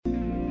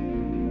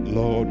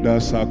Lord,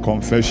 that's our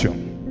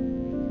confession,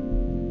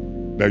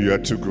 that you are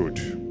too good.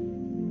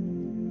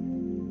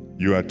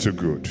 You are too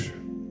good.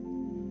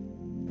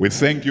 We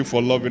thank you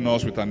for loving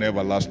us with an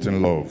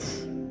everlasting love.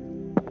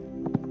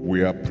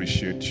 We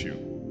appreciate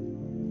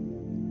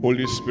you.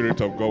 Holy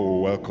Spirit of God, we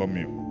welcome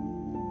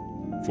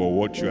you for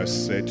what you are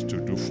set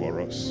to do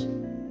for us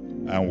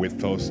and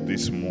with us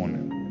this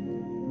morning.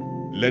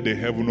 Let the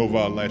heaven over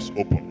our lives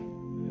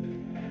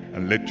open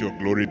and let your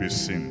glory be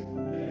seen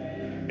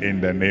in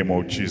the name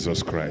of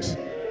Jesus Christ.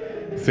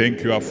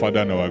 Thank you, our Father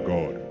and our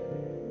God.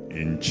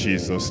 In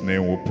Jesus'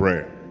 name we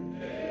pray.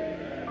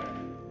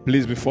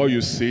 Please, before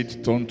you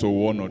sit, turn to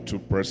one or two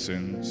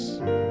persons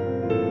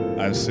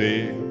and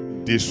say,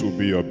 this will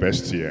be your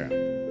best year.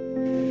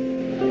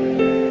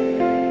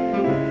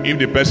 If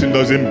the person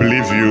doesn't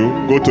believe you,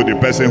 go to the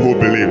person who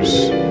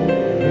believes.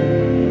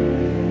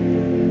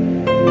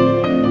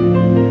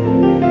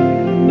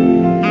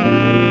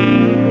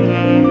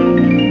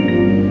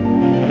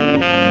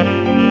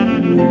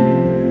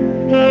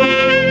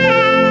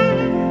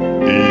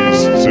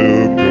 It's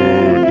too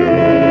good.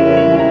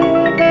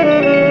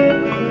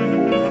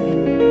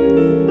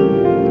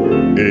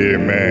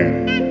 Amen.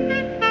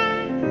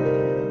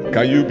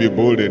 Can you be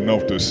bold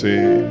enough to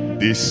say,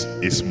 this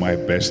is my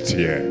best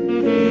year?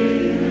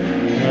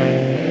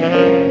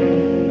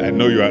 I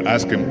know you are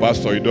asking,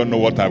 Pastor, you don't know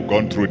what I've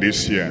gone through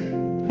this year.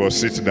 But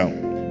sit down.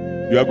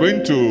 You are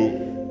going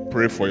to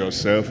pray for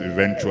yourself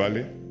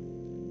eventually.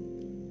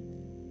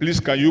 Please,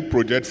 can you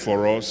project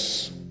for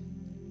us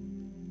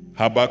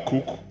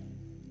Habakkuk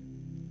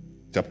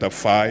chapter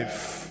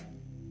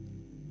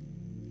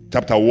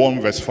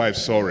 1 verse 5,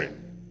 sorry.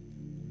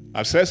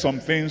 I've said some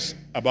things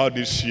about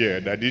this year,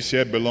 that this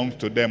year belongs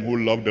to them who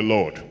love the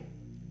Lord.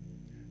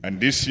 And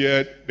this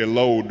year, the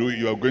Lord will do,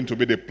 you are going to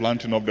be the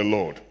planting of the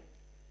Lord.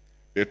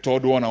 The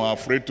third one I'm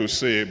afraid to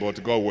say,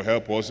 but God will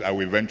help us, I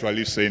will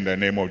eventually say in the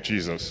name of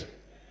Jesus.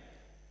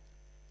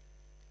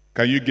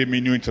 Can you give me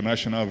New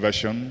International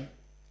Version?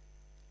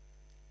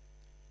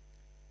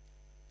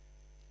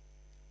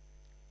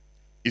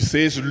 It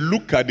says,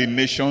 look at the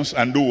nations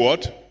and do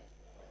what?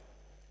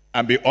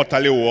 And be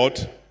utterly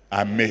what?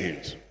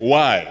 Amazed.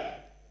 Why?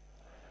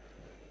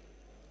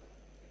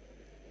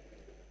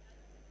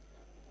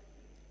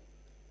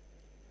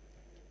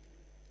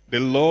 The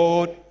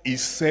Lord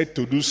is said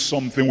to do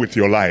something with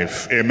your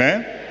life.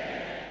 Amen?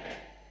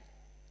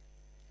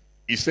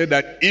 He said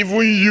that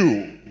even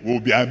you will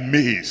be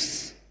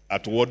amazed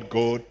at what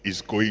God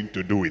is going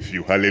to do with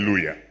you.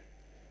 Hallelujah.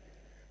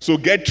 So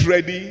get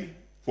ready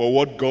for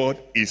what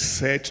God is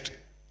set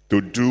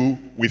to do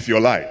with your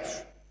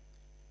life.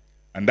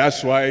 And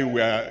that's why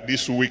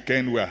this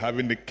weekend we are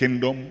having the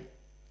Kingdom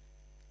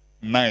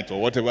Night, or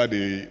whatever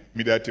the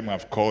media team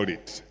have called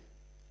it.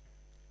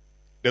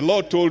 The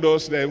Lord told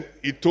us that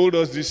He told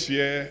us this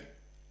year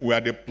we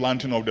are the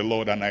planting of the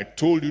Lord, and I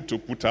told you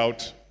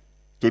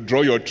to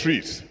draw your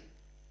trees.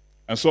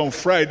 And so on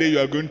Friday you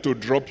are going to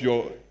drop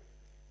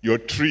your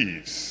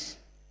trees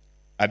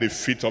at the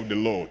feet of the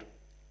Lord.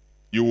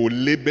 You will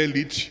label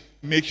it,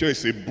 make sure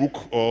it's a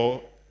book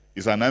or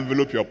it's an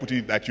envelope you're putting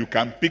it, that you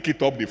can pick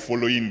it up the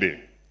following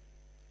day.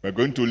 We're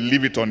going to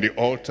leave it on the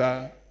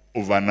altar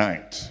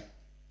overnight.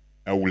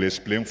 I will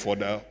explain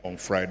further on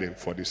Friday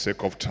for the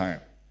sake of time.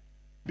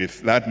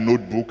 That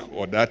notebook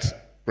or that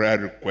prayer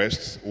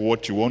request,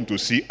 what you want to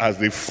see as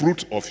the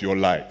fruit of your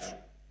life.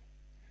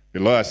 The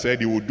Lord has said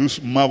He will do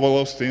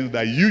marvelous things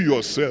that you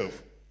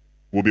yourself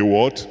will be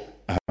what?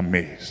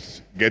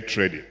 Amazed. Get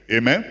ready.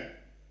 Amen?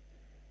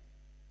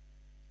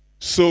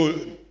 So,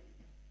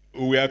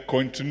 we are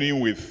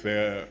continuing with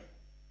the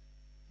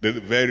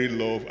very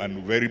love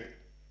and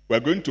we're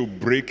going to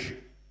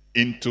break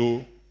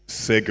into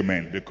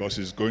segment because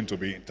it's going to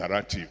be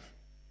interactive.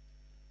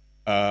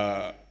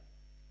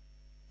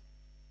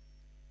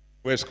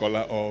 Where's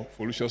Scholar or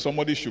Felicia?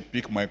 Somebody should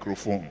pick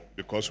microphone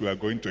because we are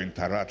going to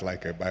interact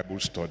like a Bible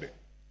study.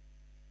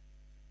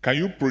 Can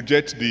you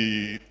project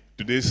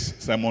today's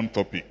sermon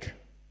topic?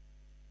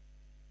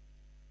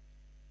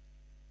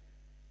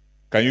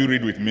 Can you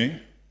read with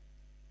me?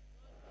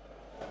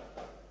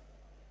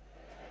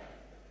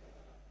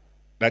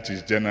 That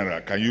is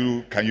general. Can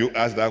you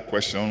ask that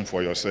question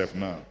for yourself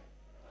now?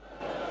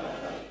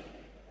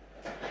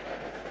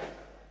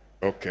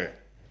 Okay.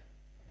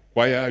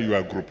 Choir, you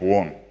are group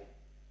 1.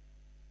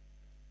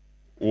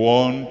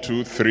 1,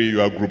 2, 3,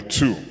 you are group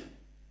 2.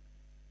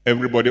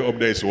 Everybody up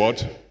there is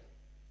what?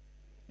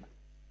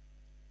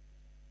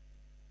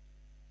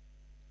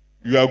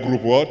 You are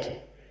group what?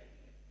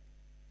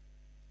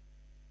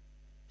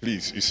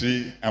 Please, you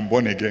see, I'm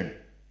born again.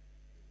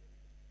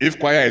 If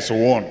choir is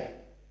 1,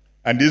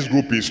 and this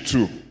group is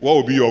 2, what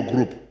will be your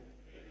group?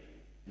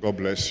 God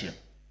bless you.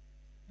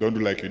 Don't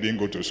do like you didn't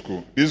go to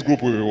school. This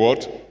group will be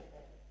what?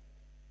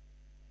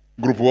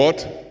 Group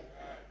what?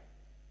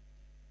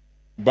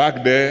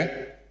 Back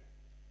there,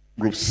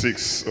 group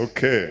 6.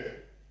 Okay.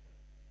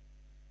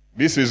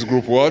 This is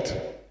group what?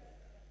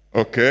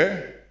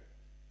 Okay.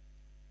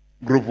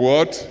 Group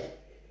what?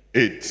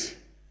 8.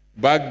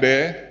 Back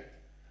there?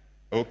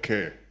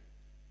 Okay.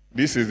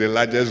 This is the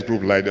largest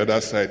group like the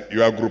other side.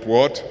 You are group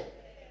what?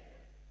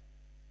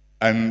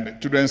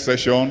 And children's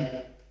session.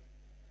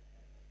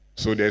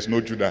 So there's no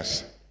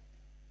Judas.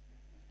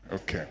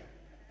 Okay.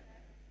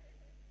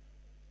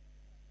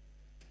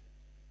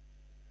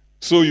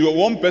 So your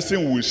one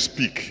person will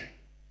speak.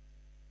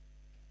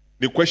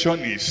 The question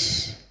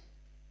is,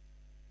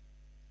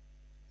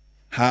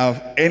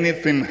 have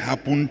anything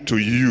happened to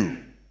you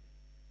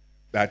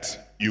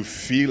that you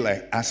feel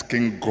like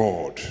asking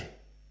God?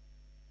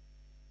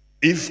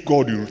 If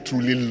God will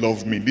truly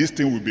love me, this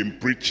thing we've been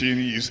preaching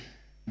is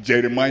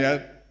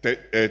Jeremiah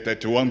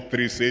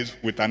 31:3 says,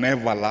 with an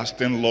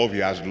everlasting love he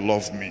has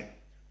loved me.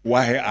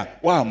 Why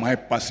am I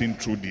passing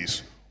through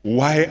this?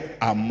 What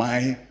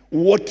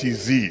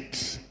is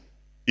it?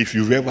 If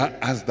you've ever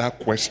asked that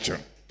question,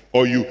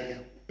 or you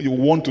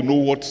want to know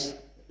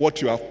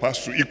what you have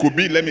passed through, it could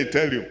be, let me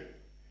tell you,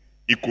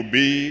 it could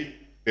be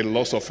the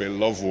loss of a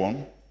loved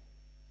one,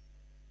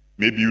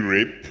 maybe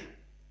rape.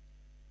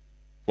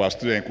 For a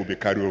student, it could be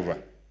carried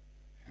over.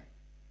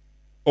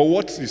 Or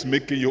what is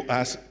making you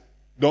ask,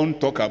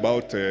 don't talk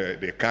about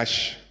the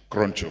cash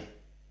cruncher.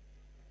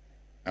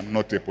 I'm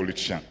not a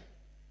politician.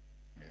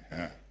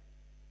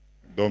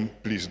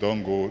 Please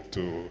don't go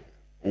to,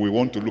 we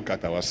want to look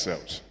at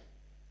ourselves.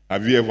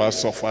 Have you ever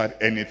suffered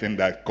anything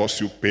that caused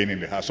you pain in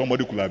the heart?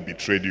 Somebody could have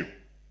betrayed you.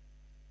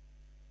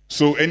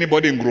 So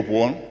anybody in group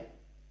 1?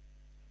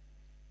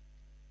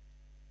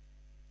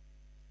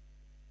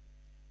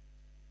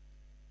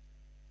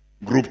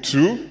 Group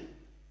 2?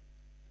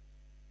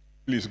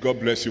 Please, God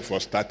bless you for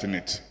starting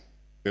it.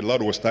 The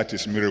Lord will start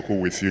his miracle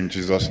with you in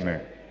Jesus' name.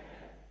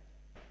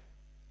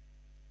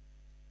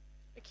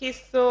 Okay,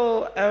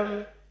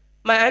 so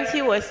my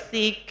auntie was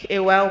sick a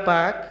while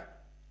back,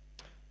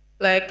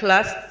 like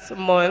last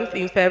month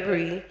in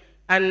February,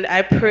 and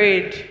I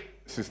prayed.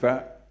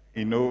 Sister,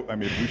 you know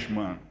I'm a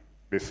bushman.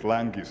 The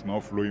slang is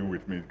not flowing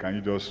with me. Can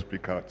you just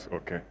speak out?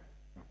 Okay.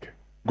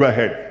 Go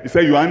ahead. You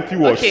said your auntie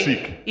was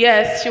sick.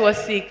 Yes, she was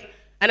sick.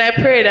 And I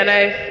prayed, and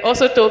I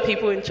also told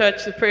people in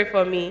church to pray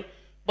for me.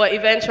 But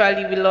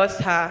eventually, we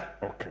lost her.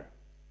 Okay.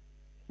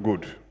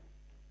 Good.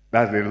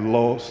 That's the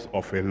loss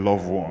of a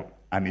loved one,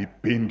 and it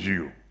pained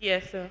you.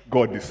 Yes, sir.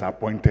 God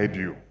disappointed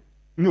you.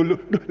 No,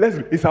 look,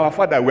 it's our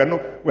Father. We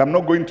are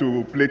not going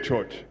to play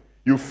church.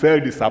 You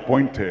felt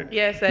disappointed.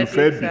 Yes, I You did,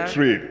 felt sir.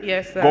 betrayed.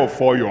 Yes, sir. God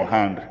for your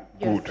hand.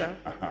 Yes, Good. sir.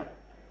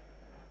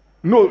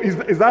 No,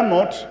 is that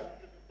not?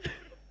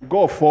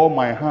 God for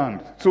my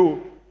hand.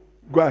 So,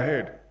 go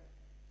ahead.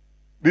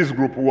 This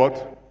group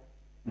what?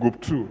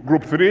 Group 2.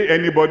 Group 3,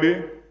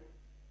 anybody?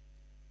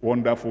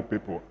 Wonderful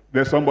people.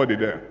 There's somebody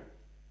there.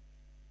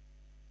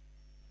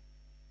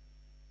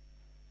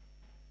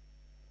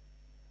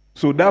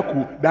 So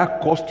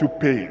that caused you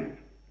pain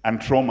and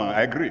trauma,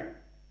 I agree.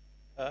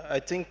 I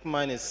think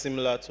mine is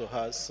similar to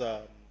hers.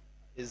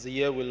 It's the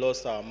year we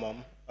lost our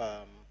mom.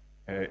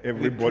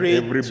 Every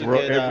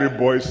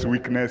boy's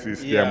weakness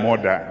is their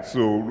mother.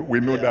 So we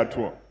know that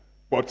one.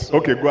 But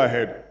okay, go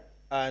ahead.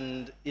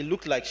 And it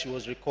looked like she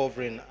was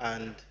recovering,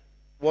 and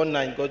one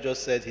night God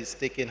just said he's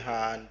taking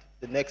her, and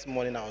the next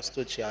morning I was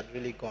told she had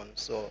really gone.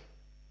 So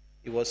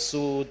it was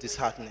so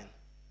disheartening.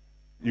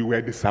 You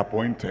were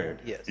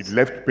disappointed. Yes. It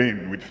left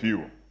pain with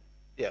you.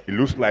 Yeah. It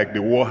looks like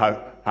the war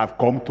have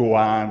come to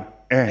an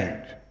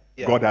end.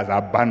 Yeah. God has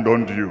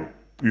abandoned you.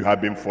 You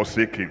have been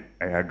forsaken.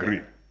 I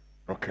agree.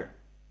 Okay.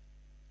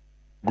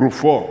 Group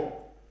 4.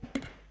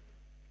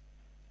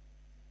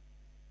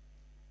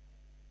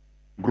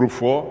 Group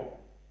 4.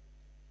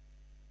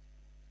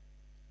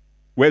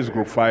 Where's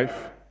group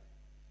 5?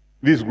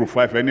 This is group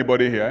 5.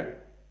 Anybody here?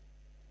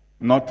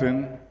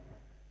 Nothing?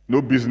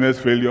 No business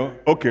failure?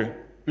 Okay.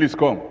 Please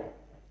come.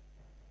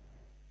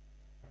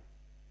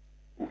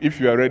 If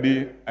you are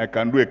ready, I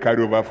can do a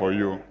carryover for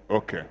you.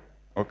 Okay.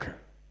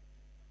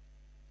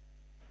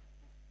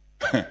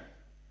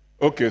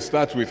 Okay,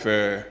 start with...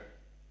 Praise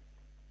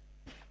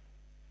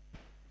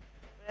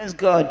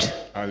God.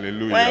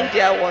 Hallelujah. When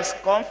there was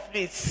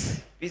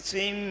conflict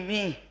between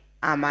me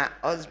and my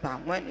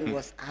husband when he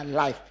was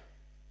alive,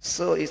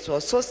 so it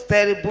was so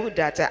terrible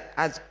that I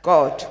asked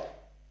God,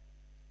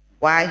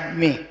 why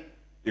me?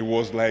 It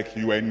was like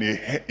you were in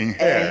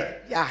hell.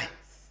 Yeah.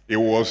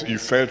 You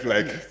felt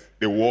like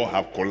the war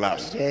have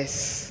collapsed.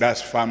 Yes.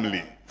 That's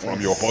family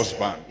from your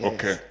husband. Yes.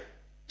 Okay.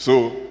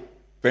 So,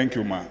 thank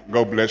you, ma.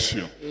 God bless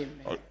you.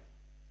 Amen.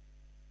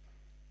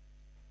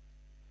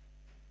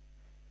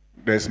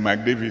 There's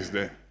Mike Davis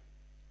there.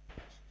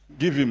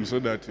 Give him so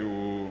that he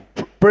will...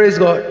 Praise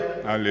God.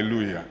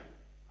 Hallelujah.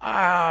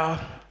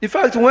 In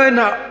fact, when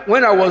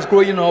I was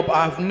growing up,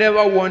 I've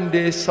never one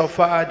day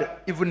suffered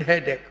even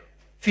headache,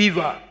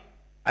 fever.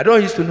 I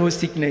don't used to know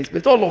sickness,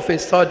 but all of a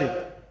sudden,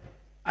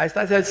 I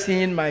started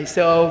seeing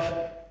myself,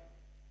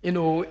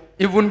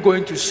 even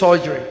going to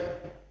surgery.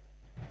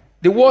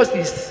 The worst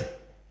is,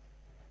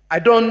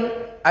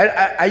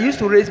 I used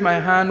to raise my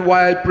hand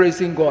while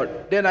praising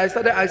God. Then I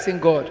started asking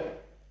God,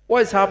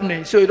 what is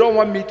happening? So you don't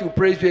want me to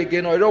praise you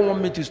again, or you don't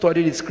want me to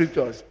study the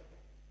scriptures.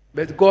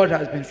 But God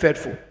has been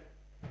faithful.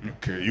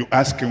 Okay, you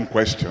ask him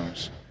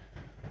questions.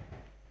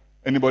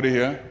 Anybody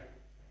here?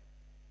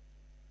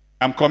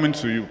 I'm coming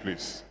to you,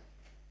 please.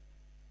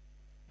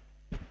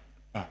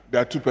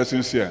 There are two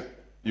persons here.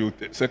 You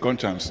second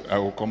chance. I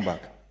will come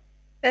back.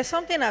 There's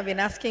something I've been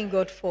asking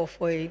God for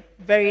a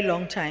very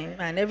long time,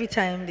 and every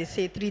time they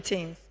say three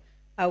things,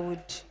 I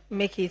would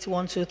make it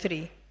 1, 2,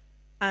 3.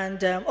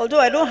 And although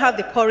I don't have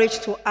the courage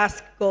to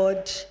ask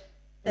God,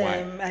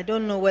 I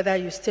don't know whether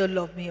you still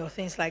love me or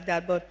things like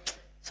that, but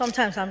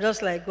sometimes I'm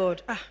just like,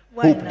 God,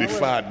 why Hope now?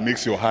 deferred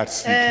makes your heart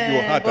sick.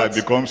 Your heart has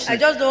become sick. I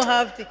just don't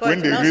have the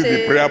courage. When they raise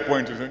the prayer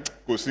point, you say,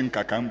 go sing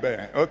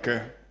Kakambe.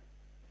 Okay.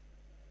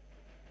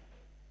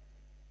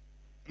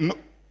 No,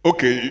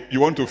 okay,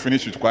 you want to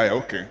finish with choir?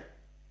 Okay.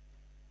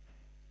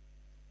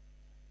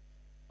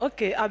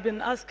 Okay, I've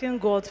been asking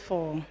God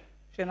for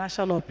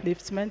financial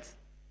upliftment.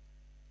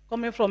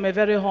 Coming from a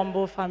very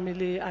humble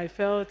family, I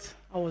felt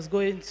I was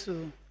going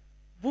to,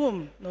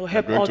 boom, help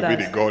You're going others. to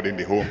be the God in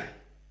the home.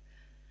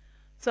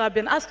 So I've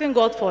been asking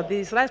God for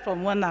this right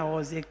from when I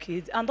was a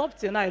kid. And up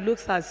till now, it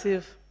looks as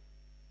if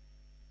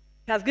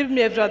He has given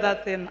me every other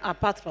thing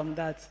apart from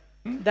that.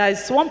 There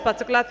is one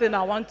particular thing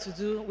I want to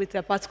do with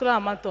a particular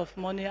amount of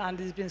money, and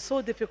it's been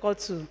so difficult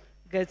to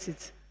get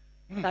it.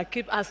 I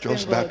keep asking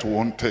Just God. that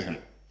one thing.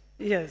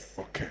 Yes.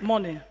 Okay.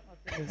 Money.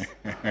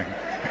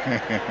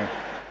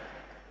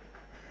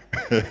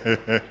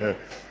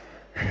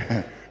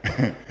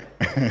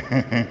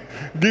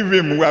 Give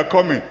him, we are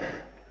coming.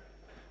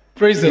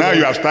 Praise the Now Lord.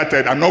 you have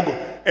started. I'm not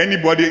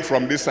anybody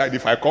from this side,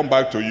 if I come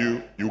back to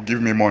you, you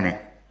give me money.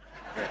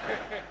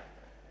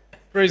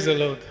 Praise the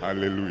Lord.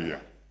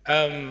 Hallelujah.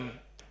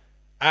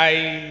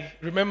 I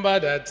remember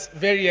that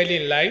very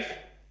early in life,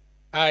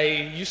 I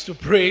used to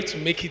pray to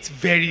make it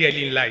very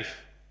early in life.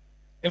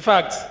 In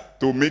fact,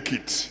 To make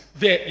it.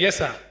 yes,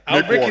 sir. I'll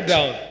Make break what? it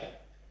down.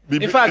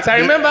 In fact, I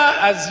remember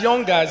as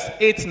young as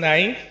 8,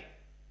 9,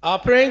 our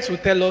parents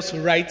would tell us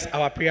to write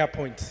our prayer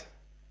points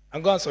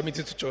and go and submit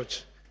it to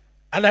church.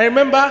 And I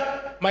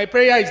remember my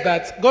prayer is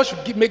that God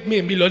should make me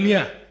a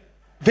millionaire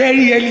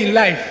very early in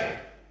life.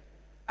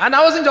 And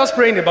I wasn't just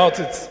praying about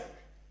it.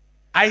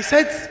 I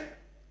set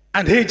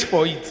an age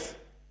for it,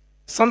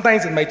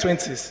 sometimes in my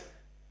 20s.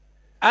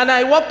 And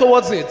I worked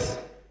towards it.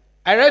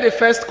 I read the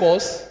first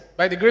course.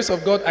 By the grace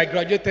of God, I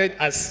graduated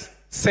as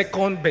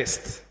second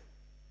best.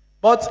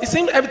 But it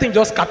seemed everything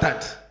just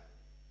scattered.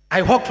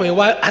 I worked for a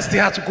while. I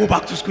still had to go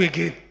back to school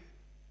again.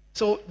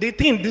 So the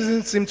thing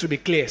doesn't seem to be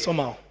clear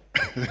somehow.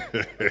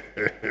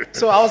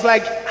 So I was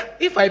like,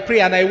 if I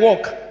pray and I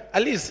work,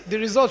 at least the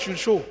result should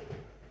show.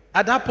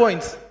 At that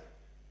point.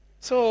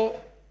 So.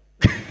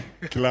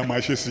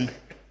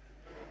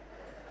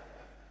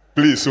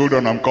 Please hold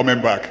on, I'm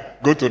coming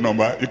back. Go to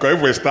number. Because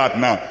if we start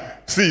now,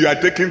 see, you are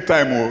taking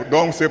time. Oh,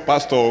 don't say,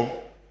 Pastor,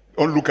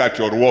 don't look at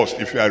your watch.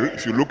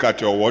 If you look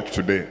at your watch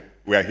today,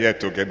 we are here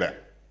together.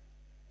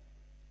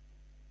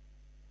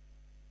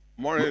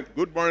 Morning.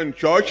 Good morning,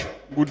 church.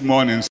 Good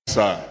morning,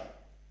 sir.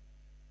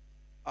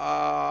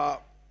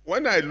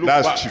 When I look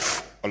That's back,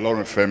 Chief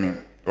Olorun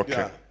Femi. Okay.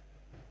 yeah,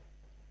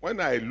 when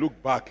I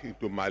look back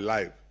into my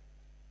life,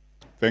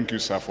 Thank you,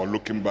 sir, for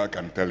looking back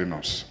and telling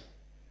us.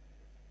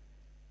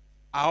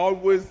 I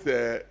always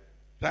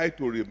try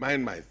to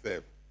remind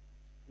myself,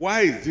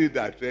 why is it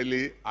that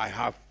really I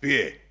have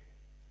fear?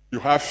 You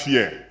have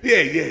fear.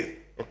 Fear, yes.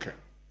 Okay.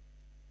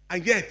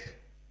 And yet,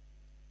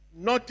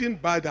 nothing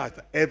bad has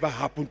ever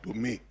happened to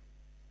me.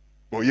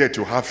 But yet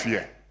you have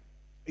fear.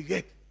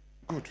 Yet,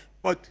 Good.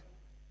 but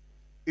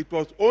it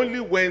was only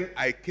when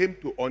I came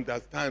to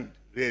understand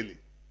really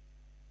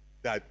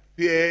that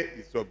fear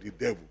is of the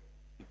devil.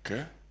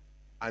 Okay.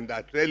 And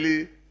that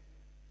really,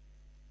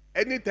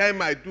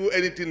 anytime I do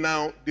anything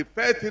now, the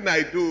first thing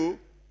I do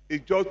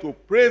is just to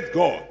praise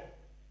God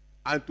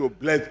and to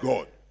bless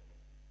God,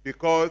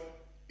 because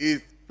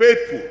He's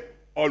faithful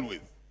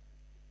always.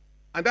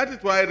 And that is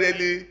why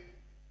really,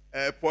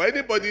 for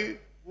anybody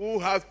who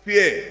has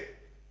fear,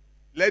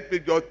 let me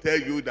just tell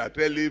you that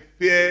really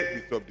fear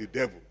is of the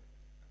devil.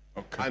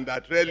 Okay. And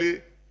that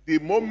really, the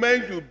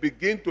moment you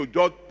begin to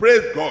just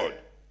praise God,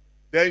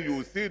 then you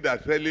will see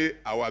that really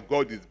our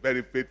God is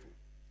very faithful.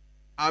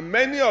 And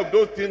many of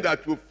those things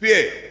that you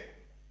fear,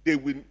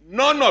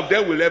 none of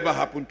them will ever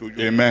happen to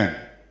you. Amen.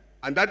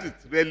 And that is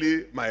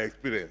really my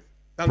experience.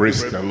 Thank you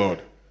Praise very the much.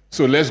 Lord.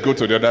 So let's go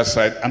to the other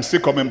side. I'm still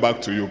coming back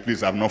to you.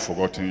 Please, I've not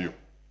forgotten you.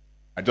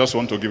 I just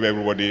want to give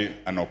everybody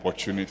an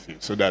opportunity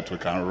so that we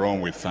can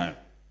run with time.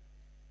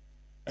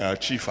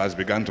 Chief has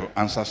begun to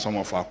answer some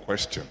of our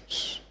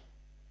questions.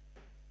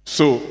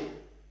 So,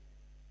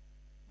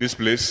 this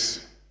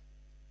place,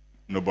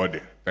 nobody.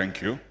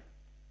 Thank you.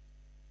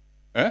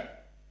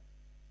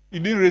 You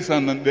didn't raise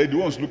hand, and they're the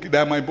ones looking. They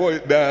are my boy.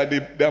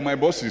 They are my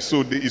bosses.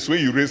 So it's when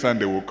you raise hand,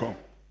 they will come.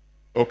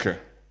 Okay.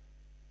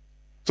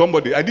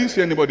 Somebody. I didn't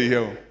see anybody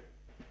here.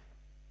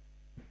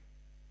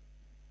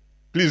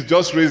 Please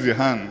just raise the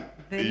hand.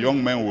 The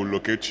young man will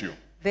locate you.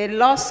 The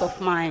loss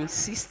of my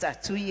sister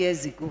 2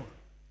 years ago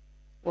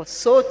was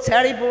so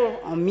terrible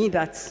on me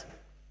that,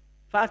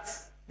 in fact,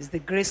 it's the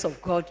grace of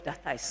God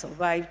that I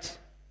survived.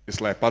 It's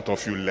like part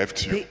of you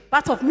left you.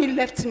 Part of me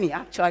left me,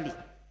 actually.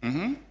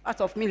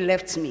 Part of me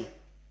left me.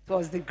 It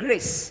was the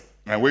grace.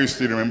 And where you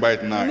still remember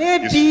it now?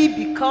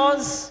 Maybe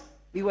because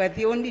we were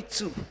the only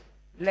two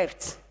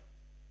left.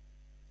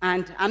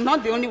 And I'm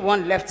not the only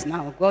one left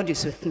now. God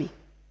is with me.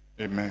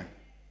 Amen.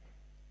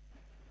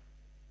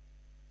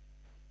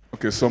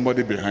 Okay,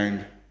 somebody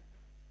behind.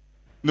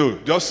 No,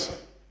 just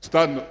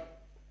start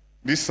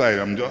this side.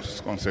 I'm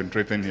just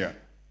concentrating here.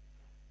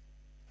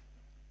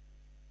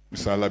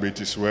 Mr. Alabit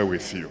is well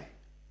with you.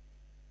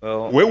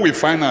 Well, when we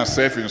find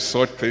ourselves in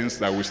such things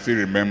that we still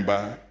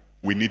remember,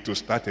 we need to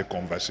start a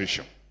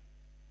conversation.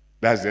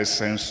 That's the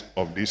essence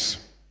of this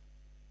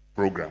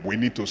program. We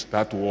need to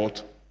start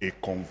what? A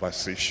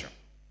conversation.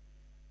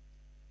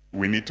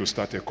 We need to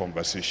start a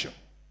conversation.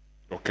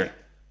 Okay.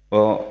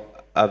 Well,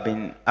 I've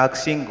been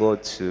asking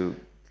God to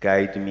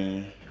guide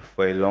me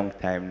for a long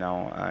time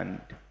now, and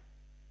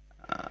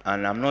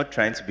I'm not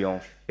trying to be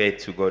unfair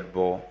to God,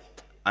 but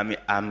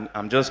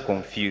I'm just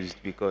confused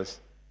because,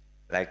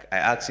 like, I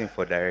ask Him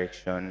for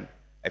direction.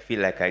 I feel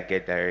like I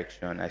get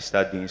direction. I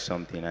start doing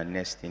something, and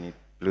next thing it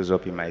blows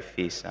up in my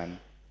face, and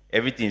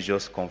everything's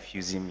just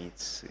confusing me.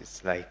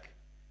 It's like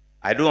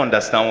I don't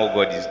understand what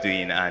God is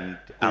doing, and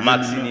I'm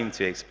asking Him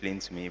to explain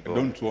to me. But I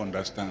don't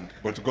understand,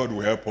 but God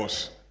will help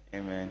us.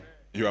 Amen.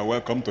 You are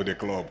welcome to the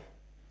club.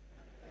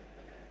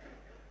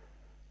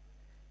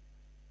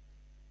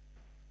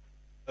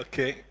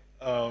 Okay.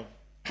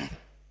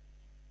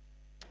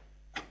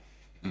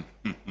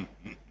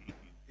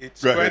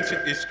 It's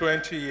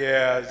 20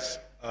 years,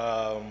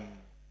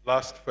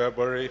 last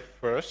February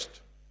 1st.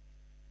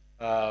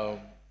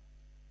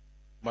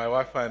 My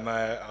wife and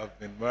I have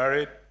been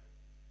married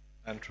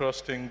and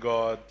trusting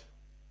God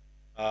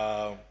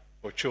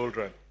for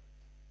children.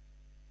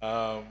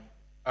 I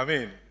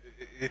mean,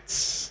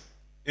 it's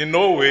in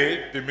no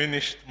way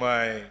diminished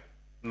my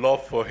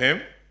love for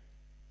Him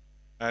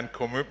and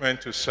commitment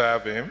to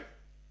serve Him.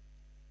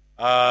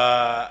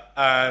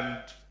 And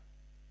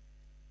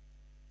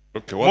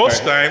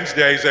most times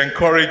there is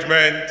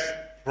encouragement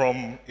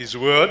from His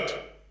word,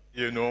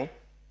 you know.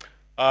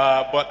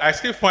 But I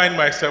still find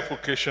myself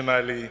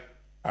occasionally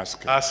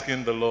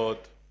asking the Lord,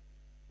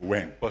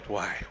 when? But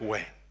why?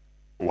 When?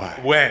 Why?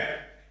 When?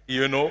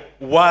 You know,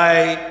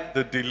 why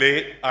the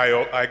delay?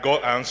 I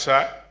got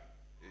answer.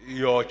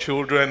 Your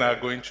children are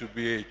going to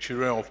be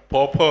children of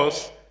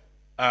purpose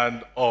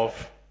and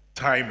of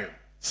timing,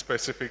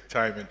 specific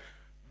timing.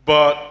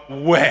 But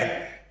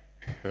when?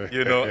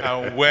 You know,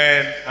 and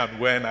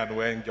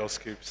when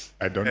just keeps.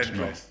 I don't endless.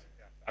 know.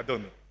 Yeah, I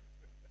don't know.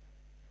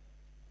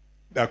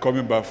 They're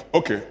coming back.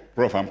 Okay,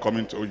 Prof, I'm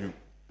coming to you.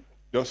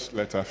 Just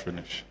let her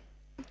finish.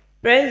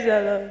 Praise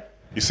the Lord.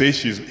 He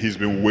says he's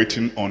been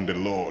waiting on the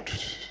Lord.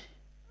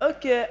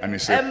 Okay. And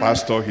he's a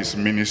pastor, he's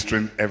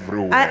ministering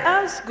everywhere. I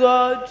asked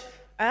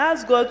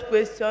God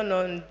question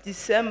on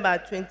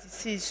December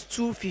 26,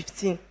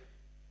 2015,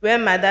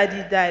 when my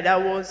daddy died. I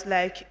was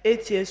like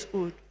 8 years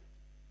old.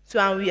 So,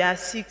 and we are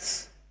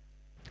 6.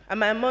 And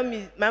my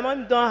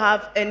mom don't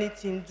have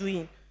anything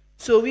doing.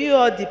 So we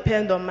all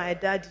depend on my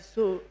daddy.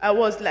 So I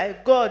was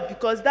like, God,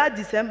 because that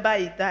December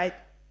he died,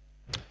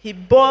 he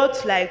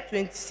bought like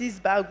 26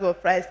 bags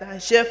of rice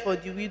and shared for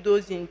the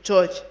widows in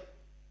church.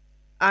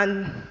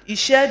 And he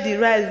shared the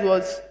rice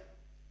was,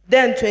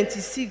 then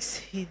 26,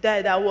 he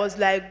died. I was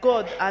like,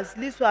 God, as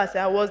little as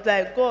I was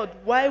like, God,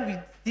 why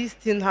will this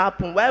thing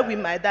happen? Why will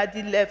my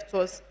daddy left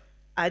us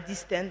at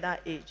this tender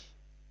age?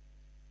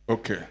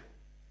 Okay.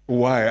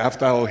 Why,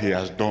 after all he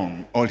has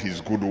done, all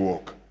his good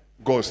work,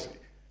 God,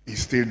 he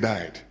still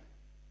died,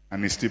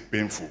 and it's still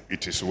painful.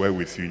 It is well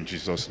with you in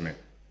Jesus' name.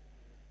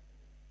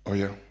 Oh,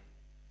 yeah.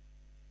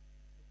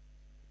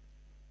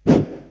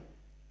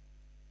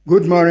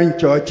 Good morning,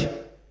 church.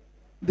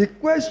 The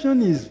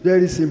question is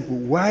very simple.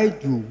 Why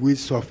do we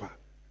suffer?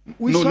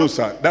 No,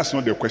 sir. That's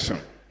not the question.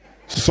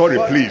 Sorry,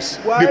 please.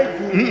 Why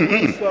do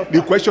we suffer?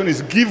 The question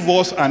is, give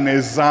us an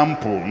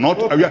example. Not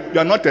you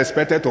are not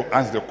expected to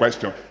answer the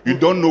question. You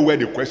don't know where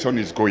the question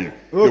is going.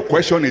 The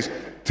question is,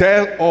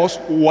 tell us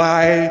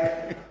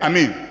why. I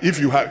mean, if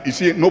you have, you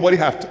see, nobody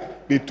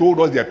they told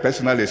us their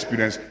personal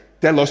experience.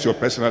 Tell us your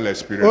personal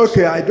experience.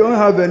 Okay, I don't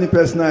have any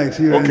personal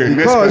experience. Okay,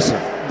 because next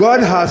person. God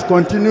has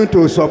continued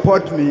to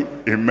support me.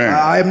 Amen.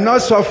 I am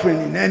not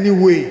suffering in any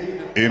way.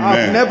 Amen.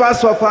 I've never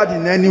suffered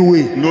in any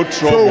way. No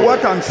trouble. So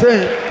what I'm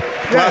saying,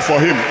 clap for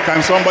him.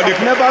 Can somebody?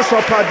 I've never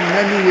suffered in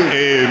any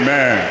way.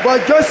 Amen.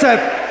 But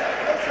Joseph.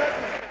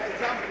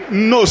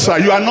 No, sir.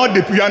 You are not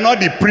the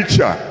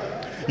preacher.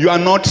 You are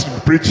not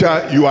the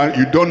preacher.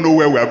 You don't know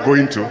where we are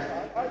going to.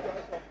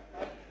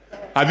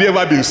 Have you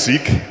ever been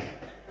sick?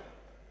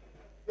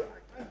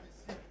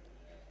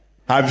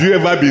 Have you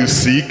ever been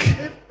sick?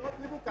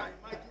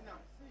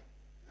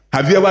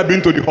 Have you ever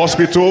been to the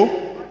hospital?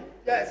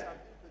 Yes.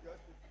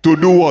 To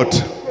do what?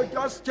 So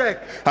just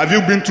check. Have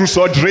you been through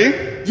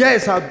surgery?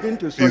 Yes, I've been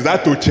to surgery. Is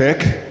that to check?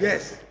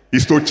 Yes.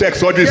 It's to check.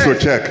 Surgery is to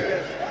check.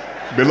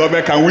 Yes.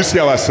 Beloved, can we see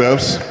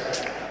ourselves?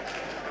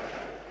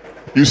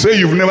 You say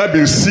you've never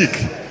been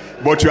sick,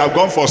 but you have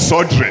gone for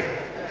surgery.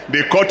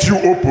 They cut you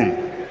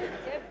open.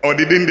 Or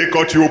didn't they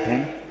cut you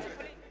open?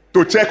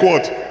 To check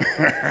what?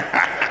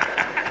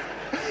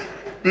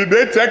 Did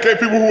they check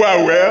people who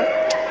are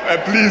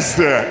well? Please,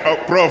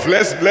 Prof,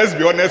 let's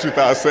be honest with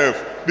ourselves.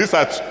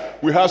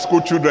 We have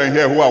school children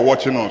here who are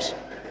watching us.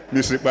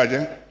 Mr.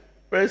 Baje?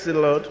 Praise the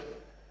Lord.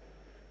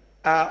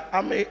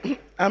 I'm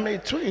a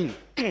twin.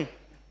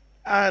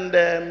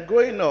 And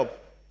growing up,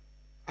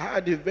 I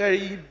had a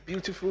very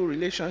beautiful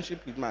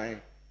relationship with my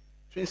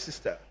twin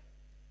sister.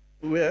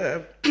 We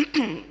were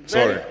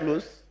very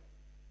close.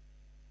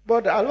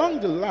 But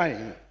along the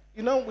line,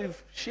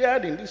 we've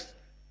shared in this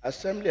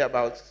assembly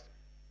about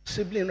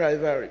sibling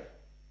rivalry.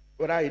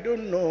 But I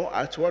don't know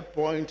at what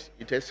point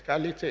it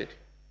escalated.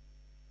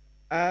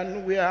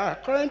 And we are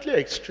currently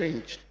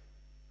estranged.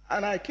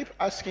 And I keep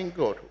asking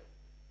God,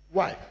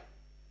 why?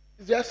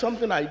 Is there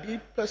something I did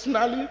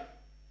personally?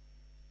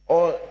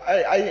 Or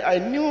I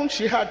knew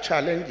she had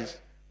challenges,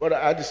 but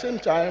at the same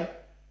time,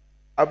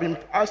 I've been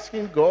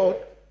asking God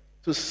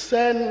to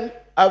send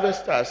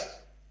harvesters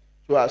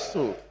to our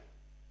soul.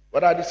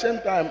 But at the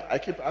same time, I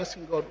keep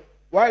asking God,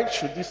 why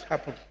should this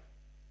happen?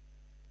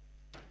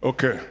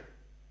 Okay.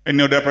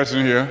 Any other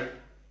person here?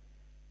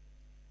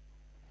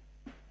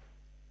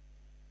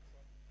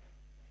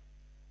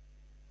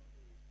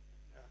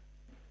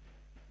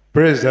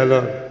 Praise the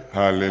Lord.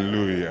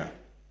 Hallelujah.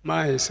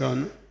 My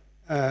son,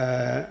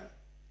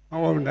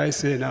 what would I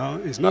say now?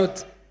 It's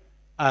not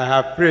I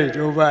have prayed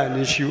over an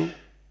issue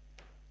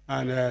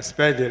and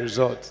expect the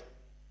result.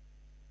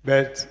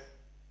 But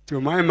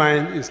to my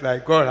mind, it's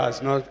like God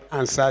has not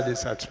answered it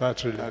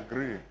satisfactorily. I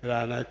agree.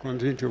 And I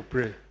continue to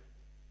pray.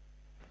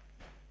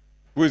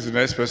 Who is the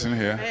next person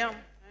here? I am.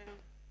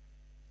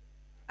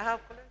 I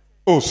have collected.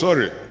 Oh,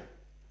 sorry.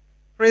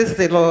 Praise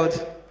the Lord.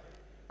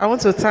 I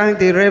want to thank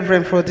the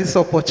Reverend for this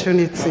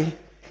opportunity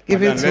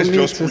given to me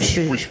to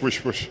speak.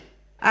 Push.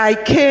 I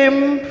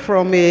came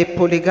from a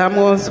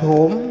polygamous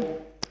home.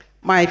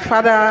 My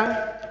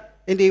father,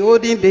 in the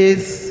olden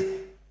days,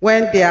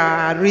 when they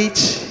are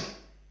rich,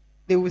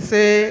 they will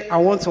say, I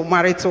want to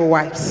marry 2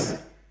 wives.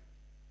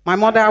 My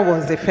mother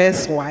was the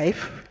first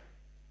wife.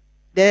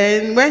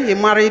 Then when he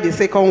married the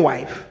second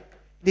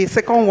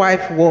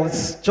wife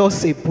was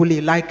just a bully,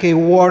 like a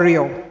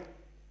warrior.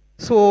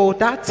 So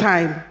that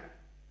time,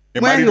 he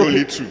married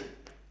only 2.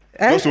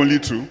 Just only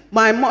 2?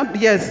 My mom,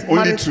 yes.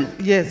 Only 2?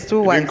 Yes, 2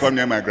 you wives. didn't come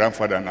near my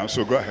grandfather now,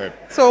 so go ahead.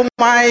 So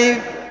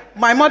my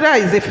mother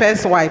is the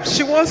first wife.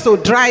 She wants to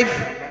drive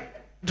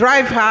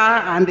her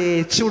and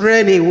the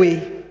children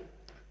away.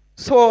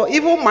 So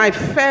even my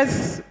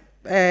first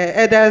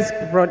eldest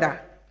brother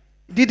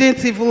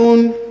didn't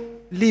even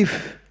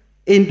live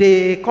in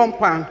the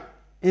compound,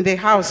 in the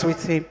house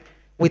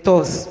with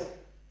us.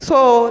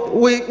 So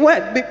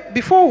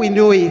before we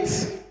knew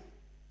it,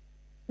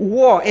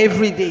 war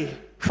every day,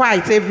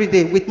 fight every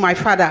day with my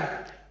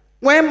father.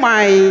 When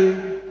my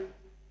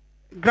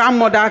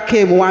grandmother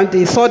came one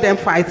day, saw them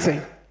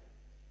fighting,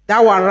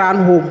 that one ran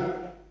home.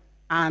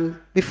 And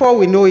before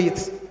we know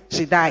it,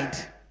 she died.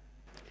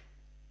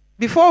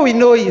 Before we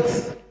know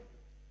it,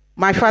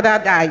 my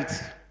father died.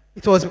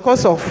 It was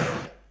because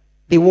of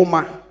the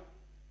woman.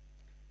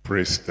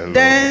 Praise the Lord.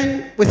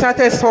 Then we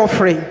started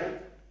suffering.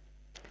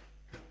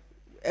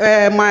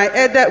 My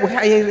elder,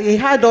 he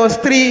had us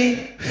 3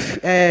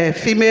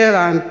 female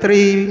and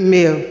 3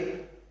 male.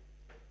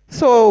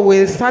 So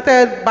we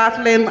started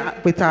battling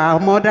with our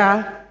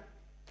mother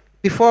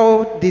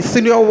before the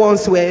senior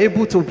ones were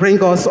able to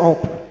bring us up.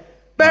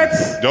 But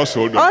just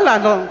hold on. All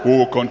along, we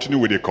will continue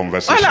with the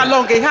conversation. all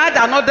along, he had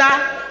another.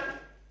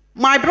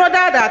 My brother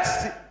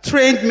that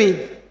trained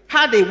me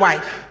had a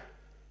wife.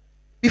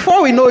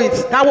 Before we know it,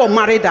 that one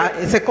married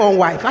a second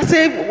wife. I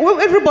said, well,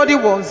 everybody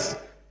was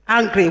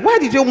angry. Why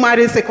did you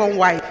marry a second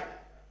wife?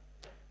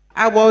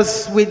 I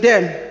was with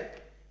them,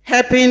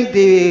 helping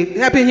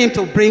him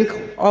to bring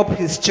up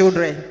his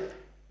children.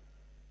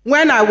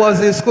 When I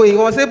was in school, he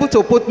was able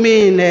to put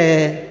me in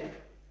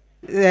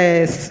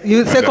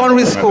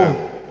secondary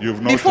school.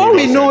 Before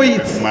we know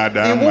it,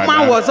 the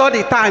woman was all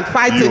the time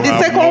fighting. The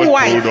second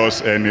wife. You have not told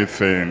us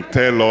anything.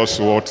 Tell us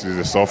what is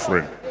the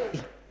suffering.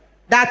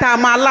 That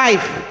I'm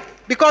alive.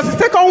 Because the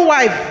second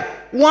wife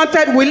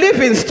we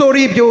live in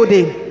story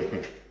building.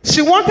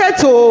 She wanted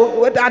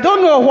to, I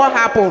don't know what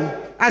happened,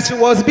 as she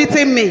was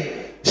beating me.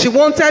 She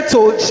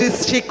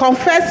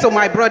confessed to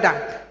my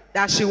brother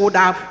that she would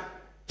have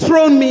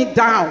thrown me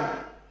down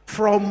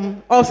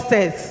from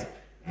upstairs.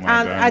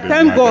 And I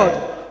thank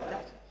God.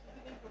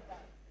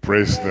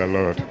 Praise the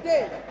Lord.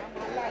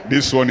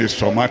 This one is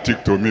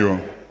traumatic to me.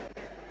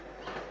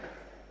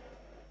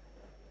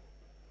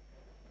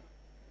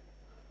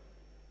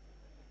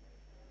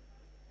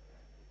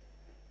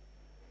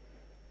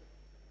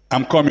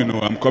 I'm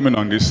coming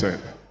on this side.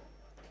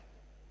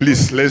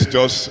 Please, let's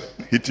just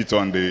hit it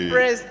on the...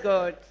 Praise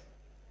God.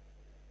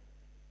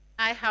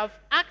 I have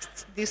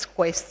asked this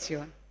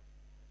question.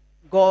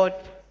 God,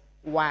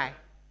 why?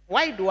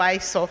 Why do I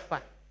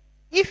suffer?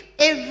 If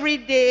every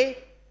day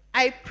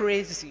I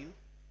praise you,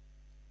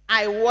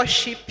 I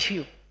worship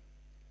you.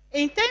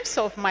 In terms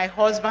of my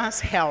husband's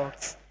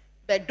health,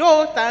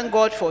 though thank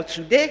God for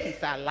today,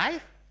 he's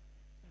alive.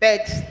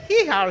 But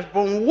he has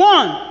been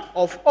one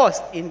of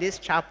us in this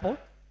chapel.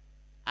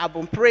 I've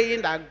been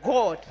praying that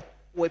God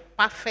will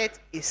perfect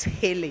his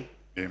healing.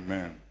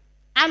 Amen.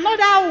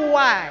 Another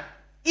why,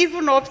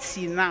 even up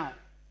till now,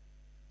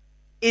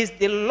 is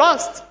the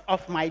loss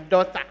of my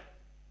daughter.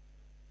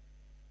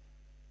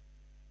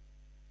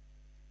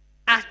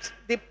 At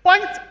the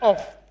point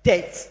of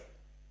death,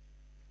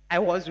 I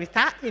was with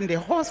her in the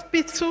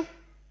hospital.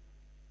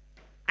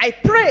 I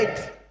prayed.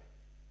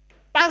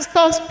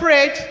 Pastors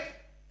prayed.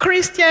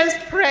 Christians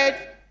prayed,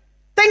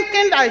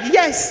 thinking that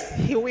yes,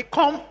 he will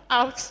come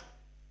out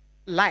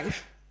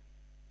live.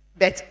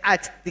 But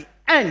at the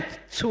end,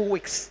 2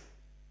 weeks,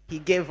 he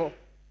gave up.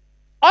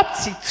 Up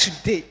to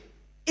today,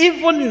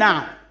 even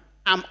now,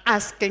 I'm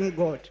asking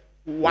God,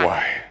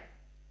 why?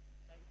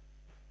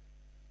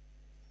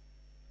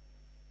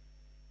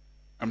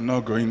 I'm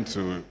not going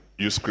to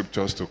use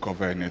scriptures to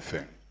cover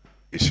anything.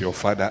 Is your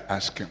father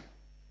asking?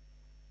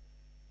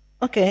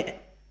 Okay.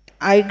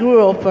 I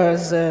grew up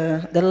as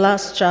the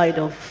last child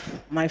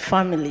of my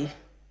family.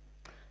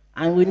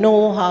 And we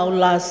know how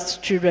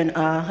last children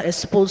are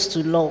exposed to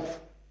love.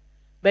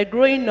 But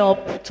growing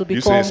up to become...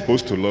 You say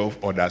exposed to love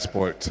or that's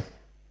spoiled?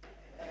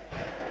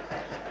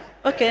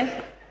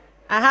 Okay.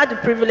 I had the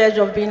privilege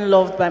of being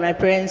loved by my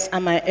parents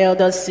and my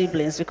elder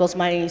siblings because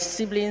my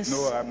siblings...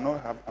 No,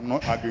 I'm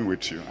not arguing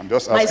with you. I'm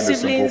just asking a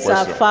simple question. My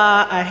siblings are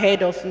far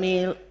ahead of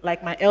me.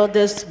 Like my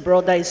eldest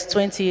brother is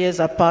 20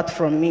 years apart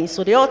from me.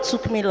 So they all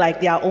took me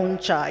like their own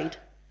child.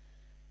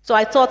 So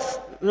I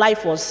thought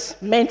life was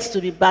meant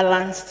to be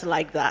balanced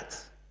like that.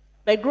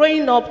 But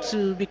growing up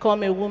to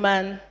become a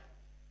woman,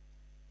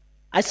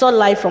 I saw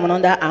life from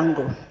another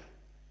angle.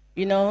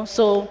 You know,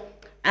 so,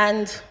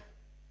 and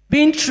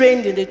being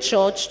trained in the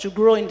church, to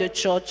grow in the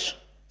church,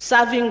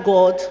 serving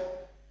God.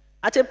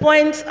 At a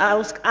point, I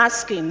was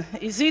asking,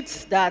 is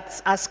it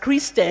that as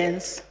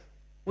Christians,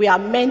 we are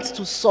meant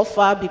to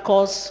suffer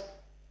because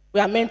we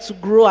are meant to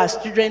grow as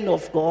children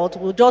of God?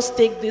 We'll just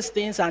take these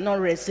things and not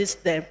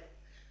resist them.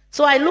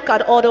 So I look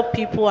at other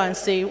people and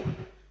say,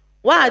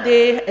 why are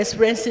they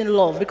experiencing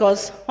love?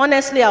 Because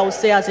honestly, I would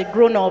say as a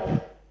grown-up,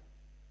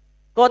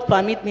 God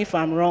permit me if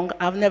I'm wrong,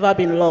 I've never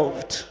been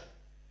loved.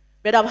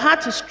 But I've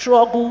had to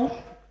struggle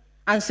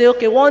and say,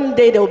 okay, one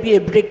day there will be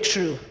a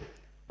breakthrough.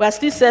 We're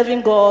still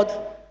serving God,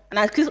 and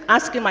I keep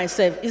asking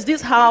myself, is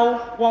this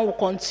how one will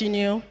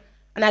continue?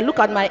 And I look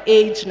at my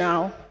age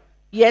now,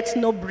 yet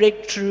no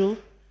breakthrough.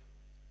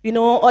 You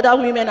know, other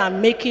women are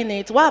making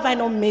it. Why have I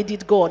not made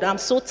it, God? I'm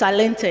so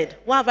talented.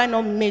 Why have I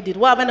not made it?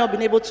 Why have I not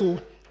been able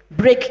to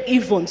break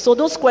even? So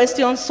those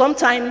questions,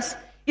 sometimes,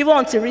 even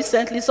until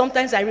recently,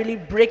 sometimes I really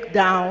break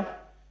down.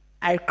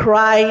 I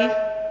cry,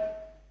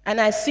 and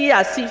I see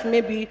as if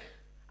maybe...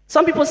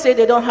 Some people say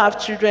they don't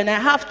have children. I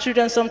have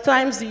children.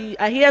 Sometimes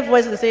I hear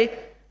voices that say,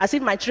 as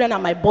if my children are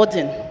my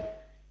burden.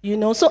 You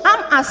know, so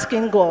I'm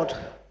asking God,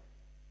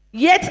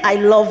 yet I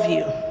love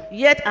you,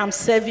 yet I'm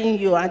serving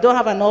you. I don't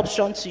have an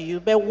option to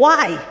you. But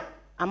why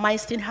am I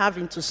still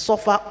having to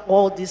suffer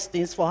all these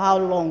things? For how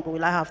long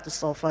will I have to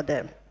suffer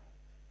them?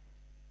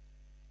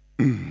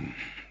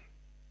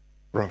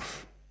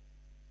 Prof,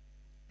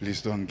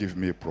 please don't give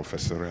me a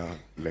professorial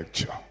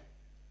lecture.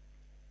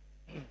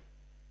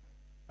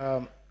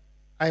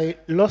 I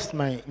lost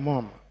my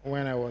mom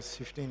when I was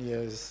 15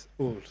 years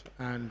old,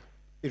 and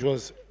it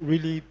was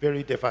really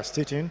very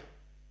devastating.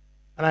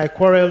 And I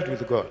quarreled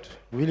with God,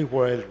 really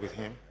quarreled with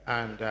him,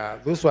 and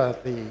those were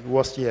the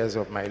worst years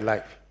of my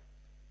life.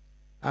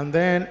 And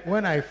then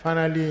when I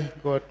finally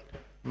got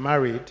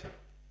married,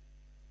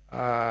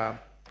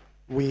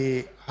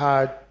 we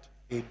had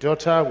a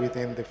daughter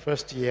within the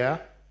first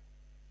year,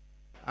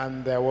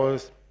 and there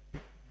was,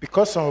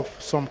 because of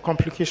some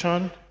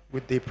complication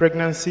with the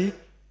pregnancy,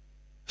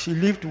 she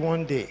lived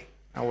one day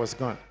and was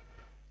gone.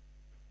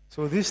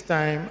 So this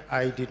time,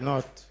 I did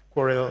not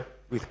quarrel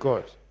with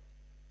God.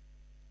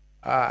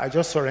 I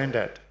just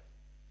surrendered.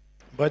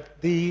 But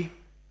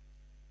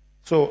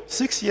so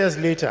 6 years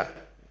later,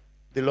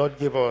 the Lord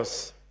gave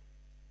us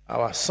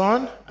our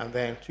son, and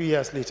then 2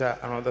 years later,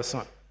 another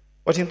son.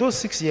 But in those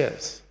 6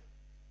 years,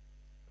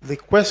 the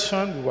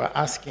question we were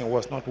asking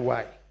was not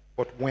why,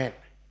 but when.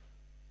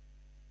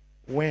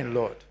 When,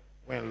 Lord?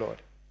 When,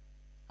 Lord?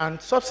 And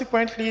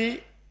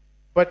subsequently,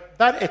 but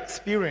that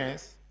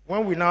experience,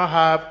 when we now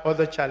have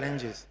other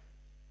challenges,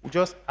 we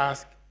just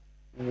ask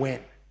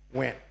when.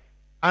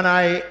 And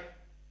I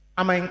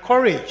am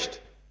encouraged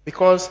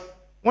because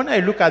when I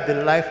look at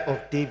the life of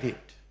David,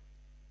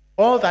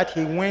 all that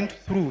he went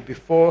through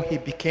before he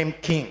became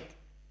king,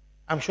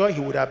 I'm sure he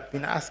would have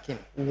been asking,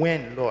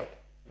 when, Lord?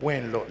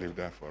 When, Lord? Leave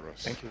that for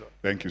us. Thank you, Lord.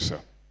 Thank you,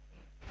 sir.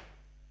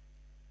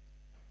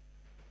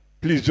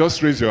 Please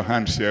just raise your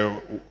hands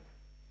here.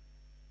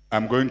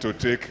 I'm going to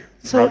take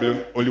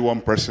probably only one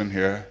person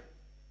here.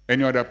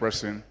 Any other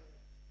person?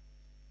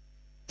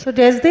 So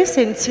there's this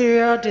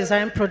interior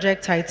design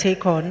project I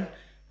take on,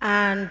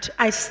 and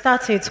I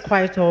started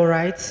quite all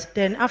right.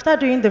 Then after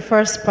doing the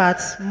first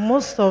part,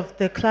 most of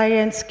the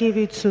clients give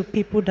it to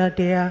people that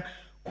they are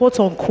quote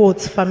unquote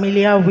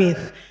familiar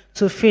with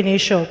to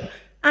finish up.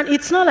 And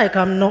it's not like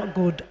I'm not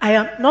good. I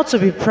am not to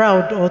be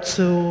proud or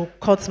to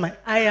cut my.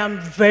 I am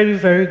very,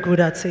 very good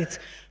at it.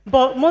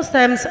 But most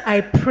times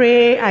I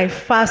pray, I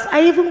fast.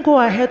 I even go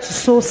ahead to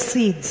sow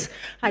seeds.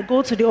 I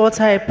go to the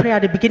altar, I pray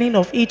at the beginning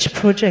of each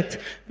project.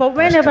 But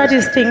whenever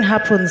this thing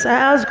happens, I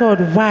ask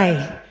God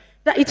why.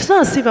 That it's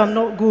not as if I'm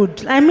not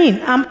good. I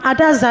mean, I'm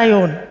Ada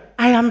Zion.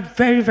 I am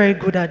very, very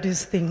good at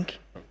this thing.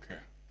 Okay,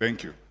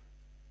 thank you.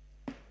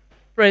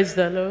 Praise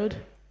the Lord.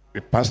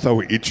 The pastor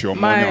will eat your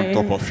money on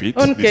top of it.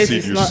 My own the case seed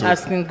is you not sow.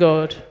 asking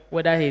God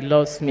whether he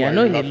loves me. Why I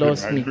know you he laughing?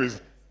 loves I me. know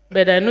it's-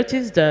 But I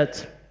noticed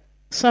that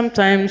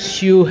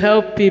sometimes you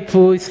help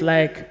people, it's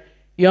like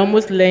you're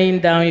almost laying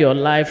down your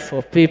life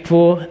for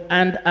people,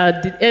 and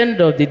at the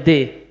end of the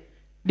day,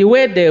 the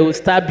way they will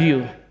stab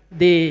you,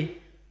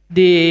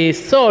 the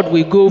sword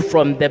will go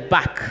from the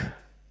back,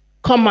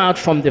 come out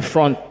from the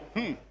front.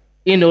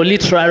 You know,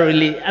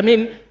 literally. I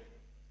mean,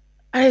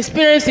 I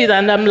experienced it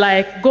and I'm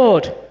like,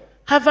 God,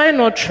 have I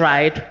not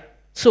tried?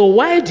 So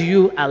why do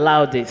you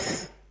allow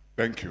this?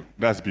 Thank you.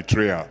 That's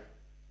betrayal.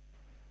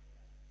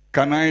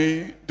 Can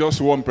I, just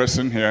one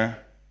person here?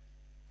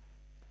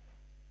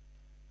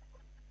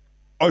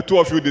 Or two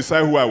of you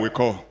decide who I will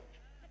call.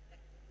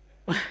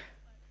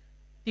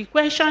 The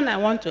question I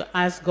want to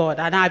ask God,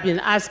 and I've been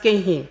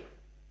asking him.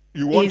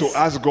 You want to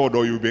ask God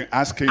or you've been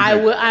asking him?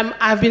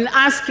 I've been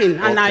asking,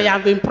 and I Okay.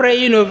 have been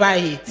praying over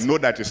it. Know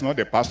that it's not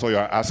the pastor you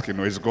are asking,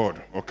 no, it's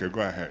God. Okay, go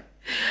ahead.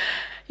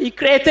 He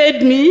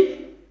created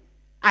me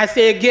as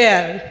a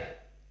girl.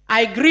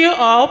 I grew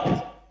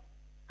up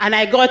and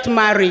I got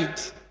married.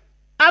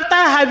 After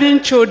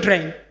having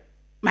children,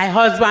 my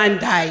husband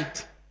died.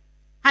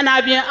 And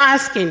I've been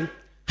asking,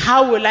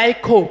 how will I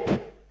cope?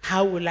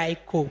 How will I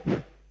cope?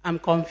 I'm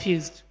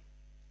confused.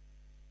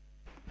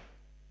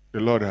 The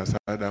Lord has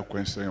heard that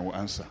question and will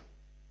answer.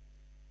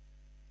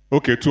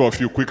 Okay, two of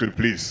you quickly,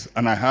 please.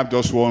 And I have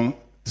just one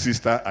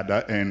sister at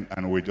that end,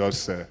 and we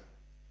just...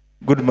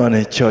 Good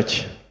morning,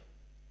 church.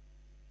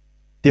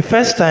 The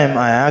first time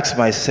I asked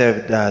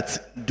myself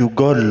that, do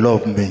God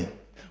love me,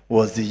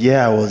 was the year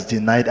I was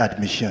denied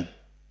admission.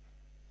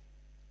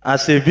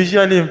 As a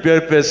visually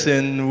impaired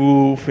person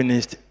who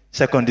finished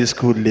secondary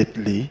school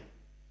lately,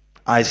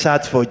 I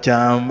sat for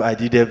JAMB, I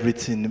did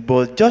everything,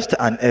 but just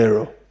an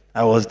error.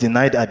 I was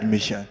denied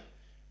admission.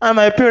 And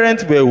my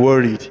parents were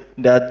worried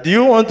that, do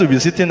you want to be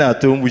sitting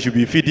at home? We should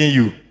be feeding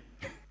you.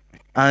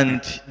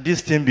 And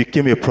this thing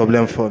became a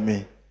problem for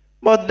me.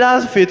 But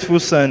that fateful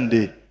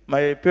Sunday,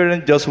 my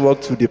parents just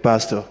walked to the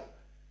pastor.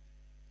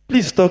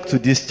 Please talk to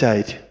this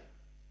child.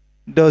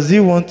 Does he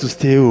want to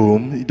stay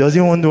home? Does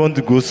he want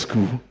to go to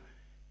school?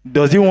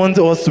 Does he want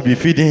us to be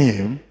feeding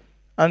him?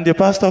 And the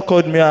pastor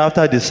called me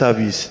after the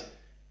service.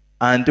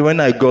 And when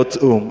I got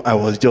home, I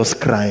was just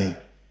crying.